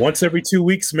 Once every 2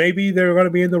 weeks, maybe they're going to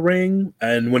be in the ring.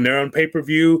 And when they're on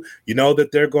pay-per-view, you know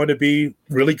that they're going to be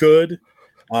really good.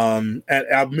 And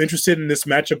I'm interested in this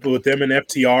matchup with them and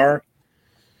FTR.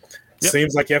 Yep.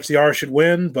 Seems like FTR should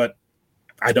win, but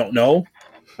I don't know.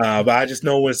 But I just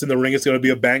know when it's in the ring, it's going to be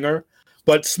a banger.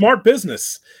 But smart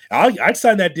business. I'd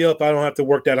sign that deal if I don't have to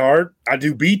work that hard. I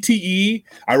do BTE.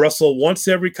 I wrestle once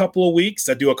every couple of weeks.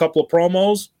 I do a couple of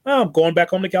promos. Oh, I'm going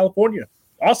back home to California.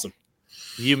 Awesome.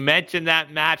 You mentioned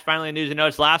that match. Finally, news and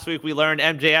notes. Last week, we learned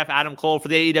MJF, Adam Cole for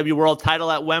the AEW World title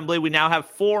at Wembley. We now have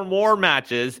 4 more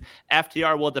matches.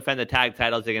 FTR will defend the tag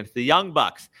titles against the Young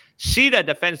Bucks. Shida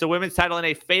defends the women's title in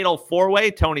a fatal 4-way.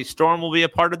 Toni Storm will be a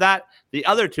part of that. The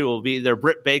other 2 will be either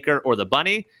Britt Baker or the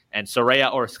Bunny, and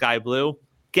Saraya or Sky Blue.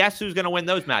 Guess who's going to win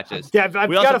those matches? Yeah, I've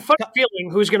got a funny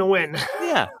feeling who's going to win.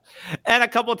 Yeah. And a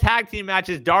couple tag team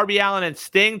matches. Darby Allin and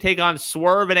Sting take on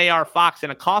Swerve and AR Fox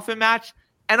in a coffin match.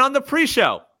 And on the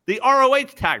pre-show, the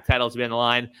ROH tag titles will be on the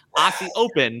line. Aussie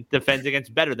Open defends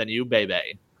against Better Than You, baby.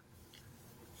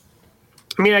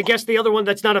 I mean, I guess the other one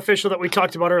that's not official that we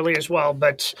talked about earlier as well,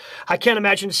 but I can't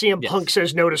imagine CM Punk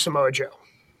says no to Samoa Joe.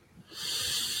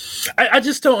 I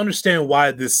just don't understand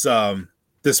why this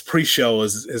pre-show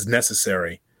is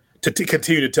necessary to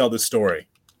continue to tell this story.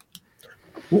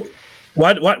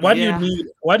 Why do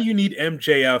you need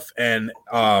MJF and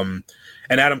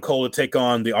Adam Cole to take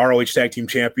on the ROH Tag Team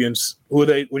Champions? What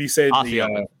do you say?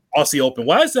 Aussie Open.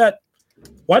 Why is that?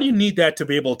 Why do you need that to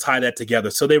be able to tie that together?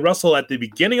 So they wrestle at the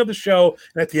beginning of the show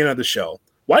and at the end of the show.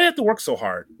 Why do you have to work so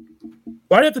hard?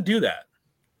 Why do you have to do that?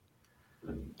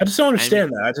 I just don't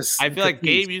understand that. I feel like,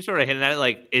 Gabe, you sort of hinted at it.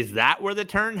 Like, is that where the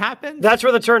turn happens? That's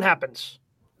where the turn happens.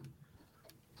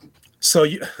 So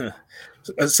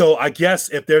I guess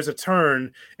if there's a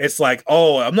turn, it's like,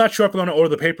 oh, I'm not sure if I'm going to order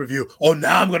the pay-per-view. Oh,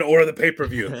 now I'm going to order the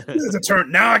pay-per-view. There's a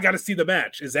turn. Now I got to see the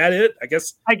match. Is that it? I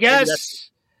guess.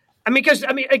 Because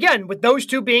again, with those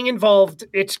 2 being involved,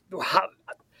 it's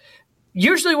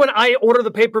usually when I order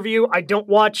the pay-per-view, I don't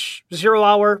watch 0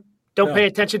 Hour. Don't pay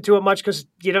attention to it much because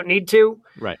you don't need to.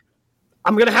 Right.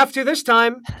 I'm going to have to this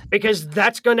time because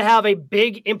that's going to have a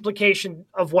big implication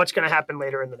of what's going to happen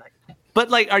later in the night. But,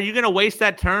 like, are you going to waste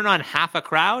that turn on half a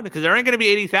crowd? Because there ain't going to be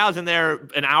 80,000 there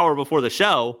an hour before the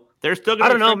show. They're still going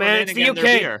to be. I don't know, man. It's the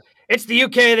UK. It's the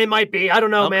UK. They might be. I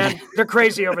don't know, man. They're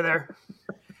crazy over there.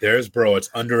 There's bro. It's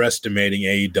underestimating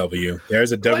AEW.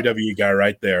 There's a WWE guy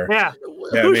right there. Yeah.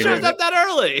 Who shows up that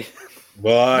early?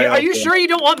 Well, are you sure you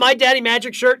don't want my Daddy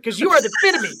Magic shirt? Because you are the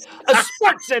epitome of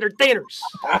sports entertainers.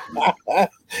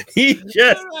 He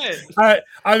just,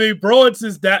 I mean, bro,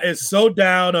 is so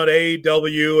down on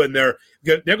AEW, and they're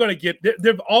going to get.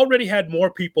 They've already had more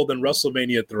people than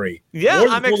WrestleMania 3. Yeah,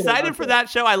 I'm excited for that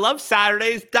show. I love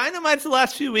Saturdays. Dynamite's the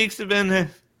last few weeks have been.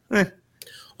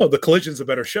 Oh, the Collision's a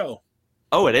better show.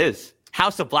 Oh, it is.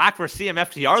 House of Black versus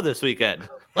CMFTR this weekend.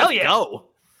 Let's go.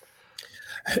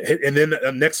 And then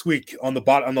next week on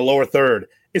the lower third,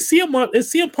 is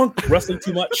CM Punk wrestling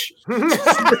too much? I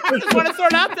just want to throw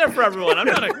it out there for everyone. I'm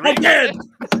not agreeing. Again.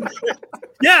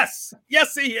 Yes,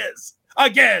 he is.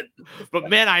 Again. But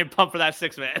man, I am pumped for that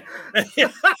 6-man.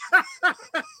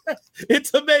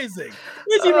 It's amazing.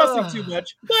 Is he wrestling too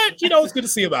much? But it's good to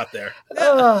see him out there.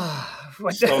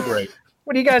 So great.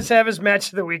 What do you guys have as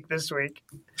match of the week this week?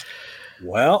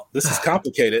 Well, this is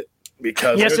complicated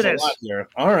because yes, there's it is. A lot here.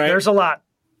 All right. There's a lot.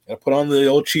 I'll put on the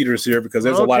old cheaters here because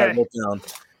there's a lot I wrote down.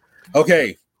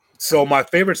 Okay. So my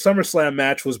favorite SummerSlam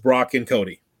match was Brock and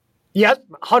Cody. Yep,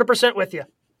 100% with you.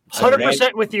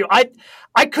 100% with you.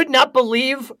 I could not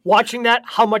believe watching that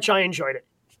how much I enjoyed it.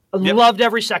 I loved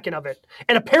every second of it.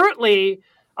 And apparently,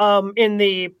 in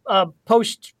the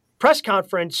post press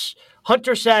conference,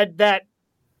 Hunter said that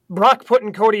Brock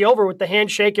putting Cody over with the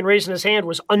handshake and raising his hand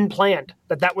was unplanned,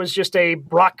 that was just a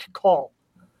Brock call.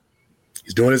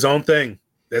 He's doing his own thing.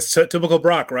 That's typical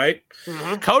Brock, right?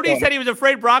 Mm-hmm. Cody said he was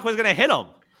afraid Brock was going to hit him.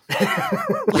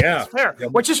 Yeah. Fair,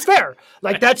 which is fair.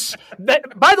 Like that.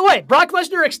 By the way, Brock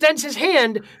Lesnar extends his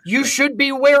hand. You should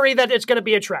be wary that it's going to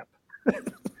be a trap.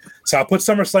 So I'll put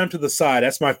SummerSlam to the side.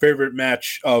 That's my favorite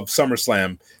match of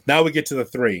SummerSlam. Now we get to the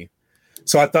 3.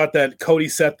 So I thought that Cody,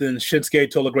 Seth, and Shinsuke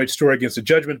told a great story against the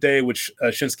Judgment Day, which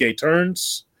Shinsuke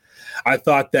turns. I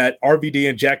thought that RVD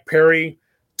and Jack Perry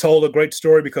told a great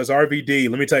story because RVD,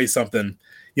 let me tell you something.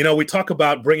 We talk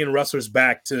about bringing wrestlers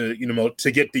back to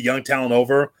get the young talent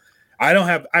over. I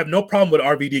have no problem with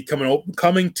RVD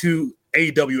coming to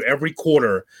AEW every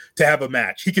quarter to have a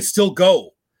match. He could still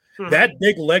go. Mm-hmm. That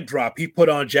big leg drop he put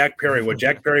on Jack Perry, where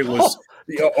Jack Perry was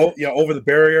over the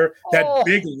barrier, that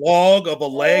big log of a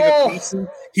leg,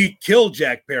 he killed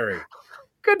Jack Perry.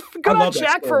 Good on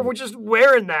Jack for just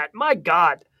wearing that. My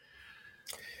God.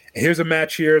 Here's a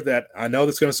match here that I know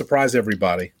that's going to surprise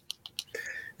everybody.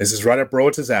 This is right up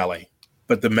Browitz's alley,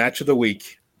 but the match of the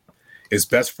week is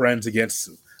Best Friends against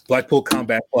Blackpool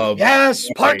Combat Club. Yes,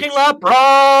 parking lot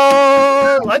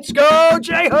brawl. Let's go,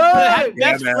 Jay Hood.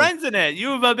 Best Friends in it.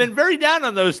 You have been very down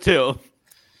on those two.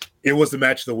 It was the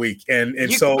match of the week, and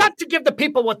you so got to give the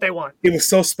people what they want. It was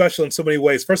so special in so many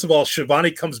ways. First of all,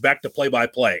 Shivani comes back to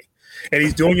play-by-play, and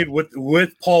he's doing it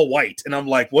with Paul White, and I'm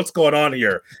like, what's going on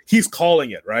here? He's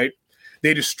calling it, right?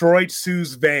 They destroyed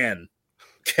Sue's van.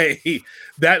 Okay,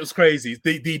 that was crazy.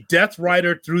 The Death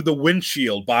Rider through the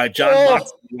windshield by John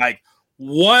Moxley. Like,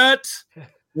 what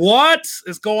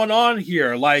is going on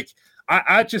here? Like,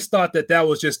 I just thought that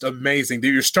was just amazing. That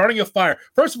you're starting a fire.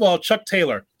 First of all, Chuck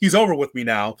Taylor, he's over with me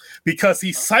now because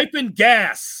he's siping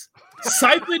gas,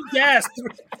 sucking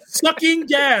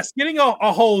gas, getting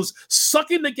a hose,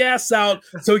 sucking the gas out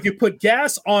so he can put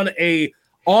gas on a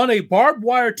barbed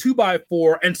wire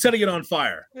 2x4 and setting it on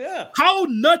fire. Yeah. How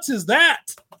nuts is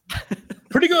that?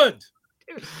 Pretty good.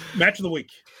 Match of the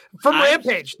week. From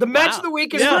Rampage. The match of the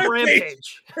week is from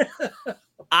Rampage.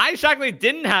 I shockingly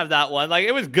didn't have that one. Like,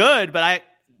 it was good, but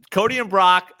Cody and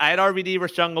Brock, I had RVD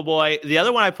versus Jungle Boy. The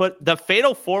other one I put the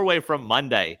Fatal 4-Way from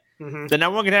Monday. Mm-hmm. The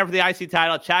number one contender for the IC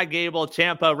title, Chad Gable,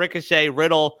 Ciampa, Ricochet,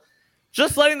 Riddle.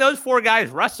 Just letting those 4 guys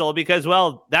wrestle because,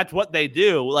 well, that's what they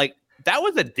do. Like, that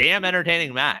was a damn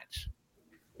entertaining match.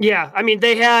 Yeah, I mean,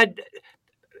 they had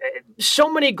so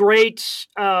many great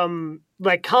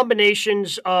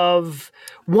combinations of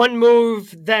one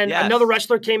move, then another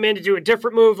wrestler came in to do a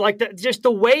different move. Like just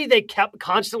the way they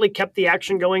constantly kept the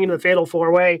action going into the Fatal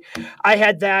 4-Way. I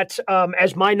had that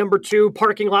as my number 2.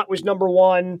 Parking Lot was number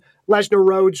 1. Lesnar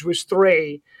Rhodes was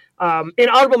 3. In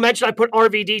honorable mention, I put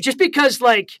RVD just because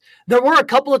there were a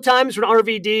couple of times when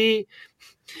RVD.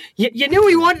 You knew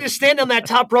he wanted to stand on that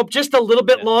top rope just a little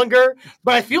bit longer,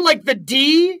 but I feel like the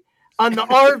D on the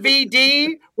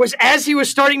RVD was as he was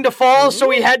starting to fall, so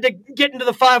he had to get into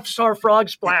the 5-star frog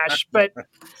splash. But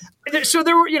so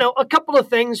there were, a couple of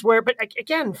things where, but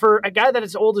again, for a guy that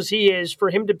as old as he is, for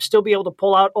him to still be able to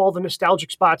pull out all the nostalgic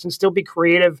spots and still be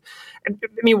creative. I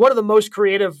mean, one of the most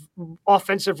creative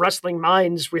offensive wrestling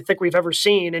minds we think we've ever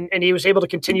seen. And he was able to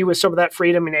continue with some of that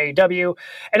freedom in AEW.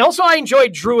 And also I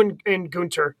enjoyed Drew and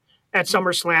Gunther at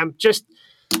SummerSlam. Just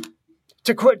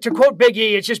to quote Big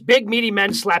E, it's just big meaty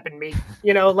men slapping me.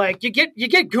 You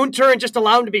get Gunther and just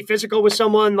allow him to be physical with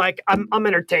someone. Like I'm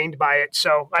entertained by it.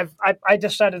 So I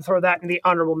decided to throw that in the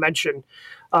honorable mention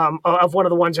of one of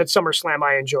the ones at SummerSlam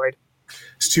I enjoyed.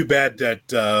 It's too bad that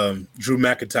Drew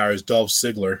McIntyre is Dolph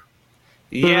Ziggler.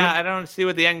 Yeah, I don't see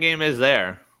what the end game is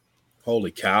there.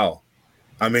 Holy cow!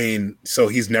 I mean, so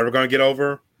he's never going to get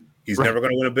over. He's never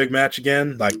going to win a big match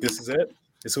again. Like this is it.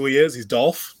 This is who he is. He's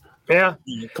Dolph. Yeah.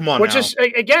 Come on. Which is,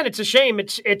 again, it's a shame.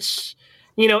 It's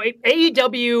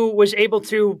AEW was able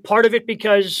to, part of it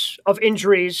because of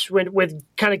injuries with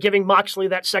kind of giving Moxley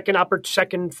that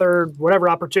second, third, whatever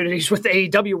opportunities with the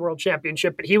AEW World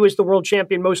Championship. But he was the world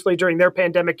champion mostly during their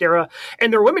pandemic era.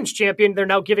 And their women's champion, they're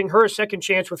now giving her a second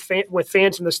chance with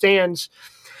fans in the stands.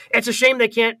 It's a shame they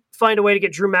can't find a way to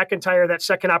get Drew McIntyre that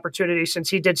second opportunity since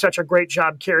he did such a great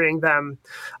job carrying them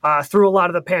through a lot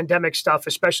of the pandemic stuff,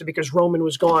 especially because Roman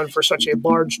was gone for such a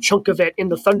large chunk of it in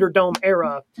the Thunderdome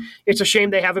era. It's a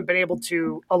shame they haven't been able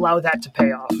to allow that to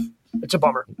pay off. It's a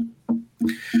bummer.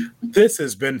 This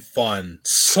has been fun.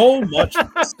 So much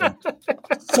wrestling.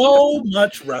 So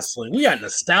much wrestling. We got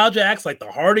nostalgia acts like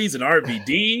the Hardys and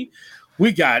RVD.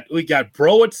 We got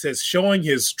Browitz as showing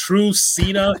his true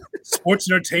Cena sports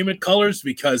entertainment colors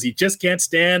because he just can't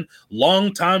stand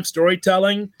long time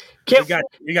storytelling. Can't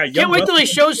wait till he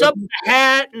shows up with the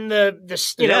hat and the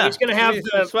he's going to have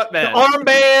the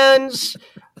armbands.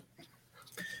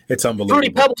 It's unbelievable.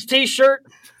 Fruity Pebbles T-shirt.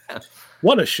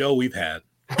 What a show we've had.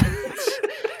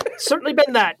 It's certainly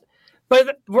been that.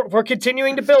 But we're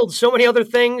continuing to build so many other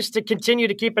things to continue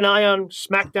to keep an eye on.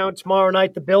 SmackDown tomorrow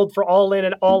night, the build for All In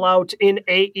and All Out in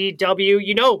AEW.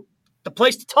 You know, the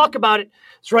place to talk about it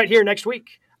is right here next week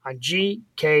on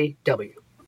GKW.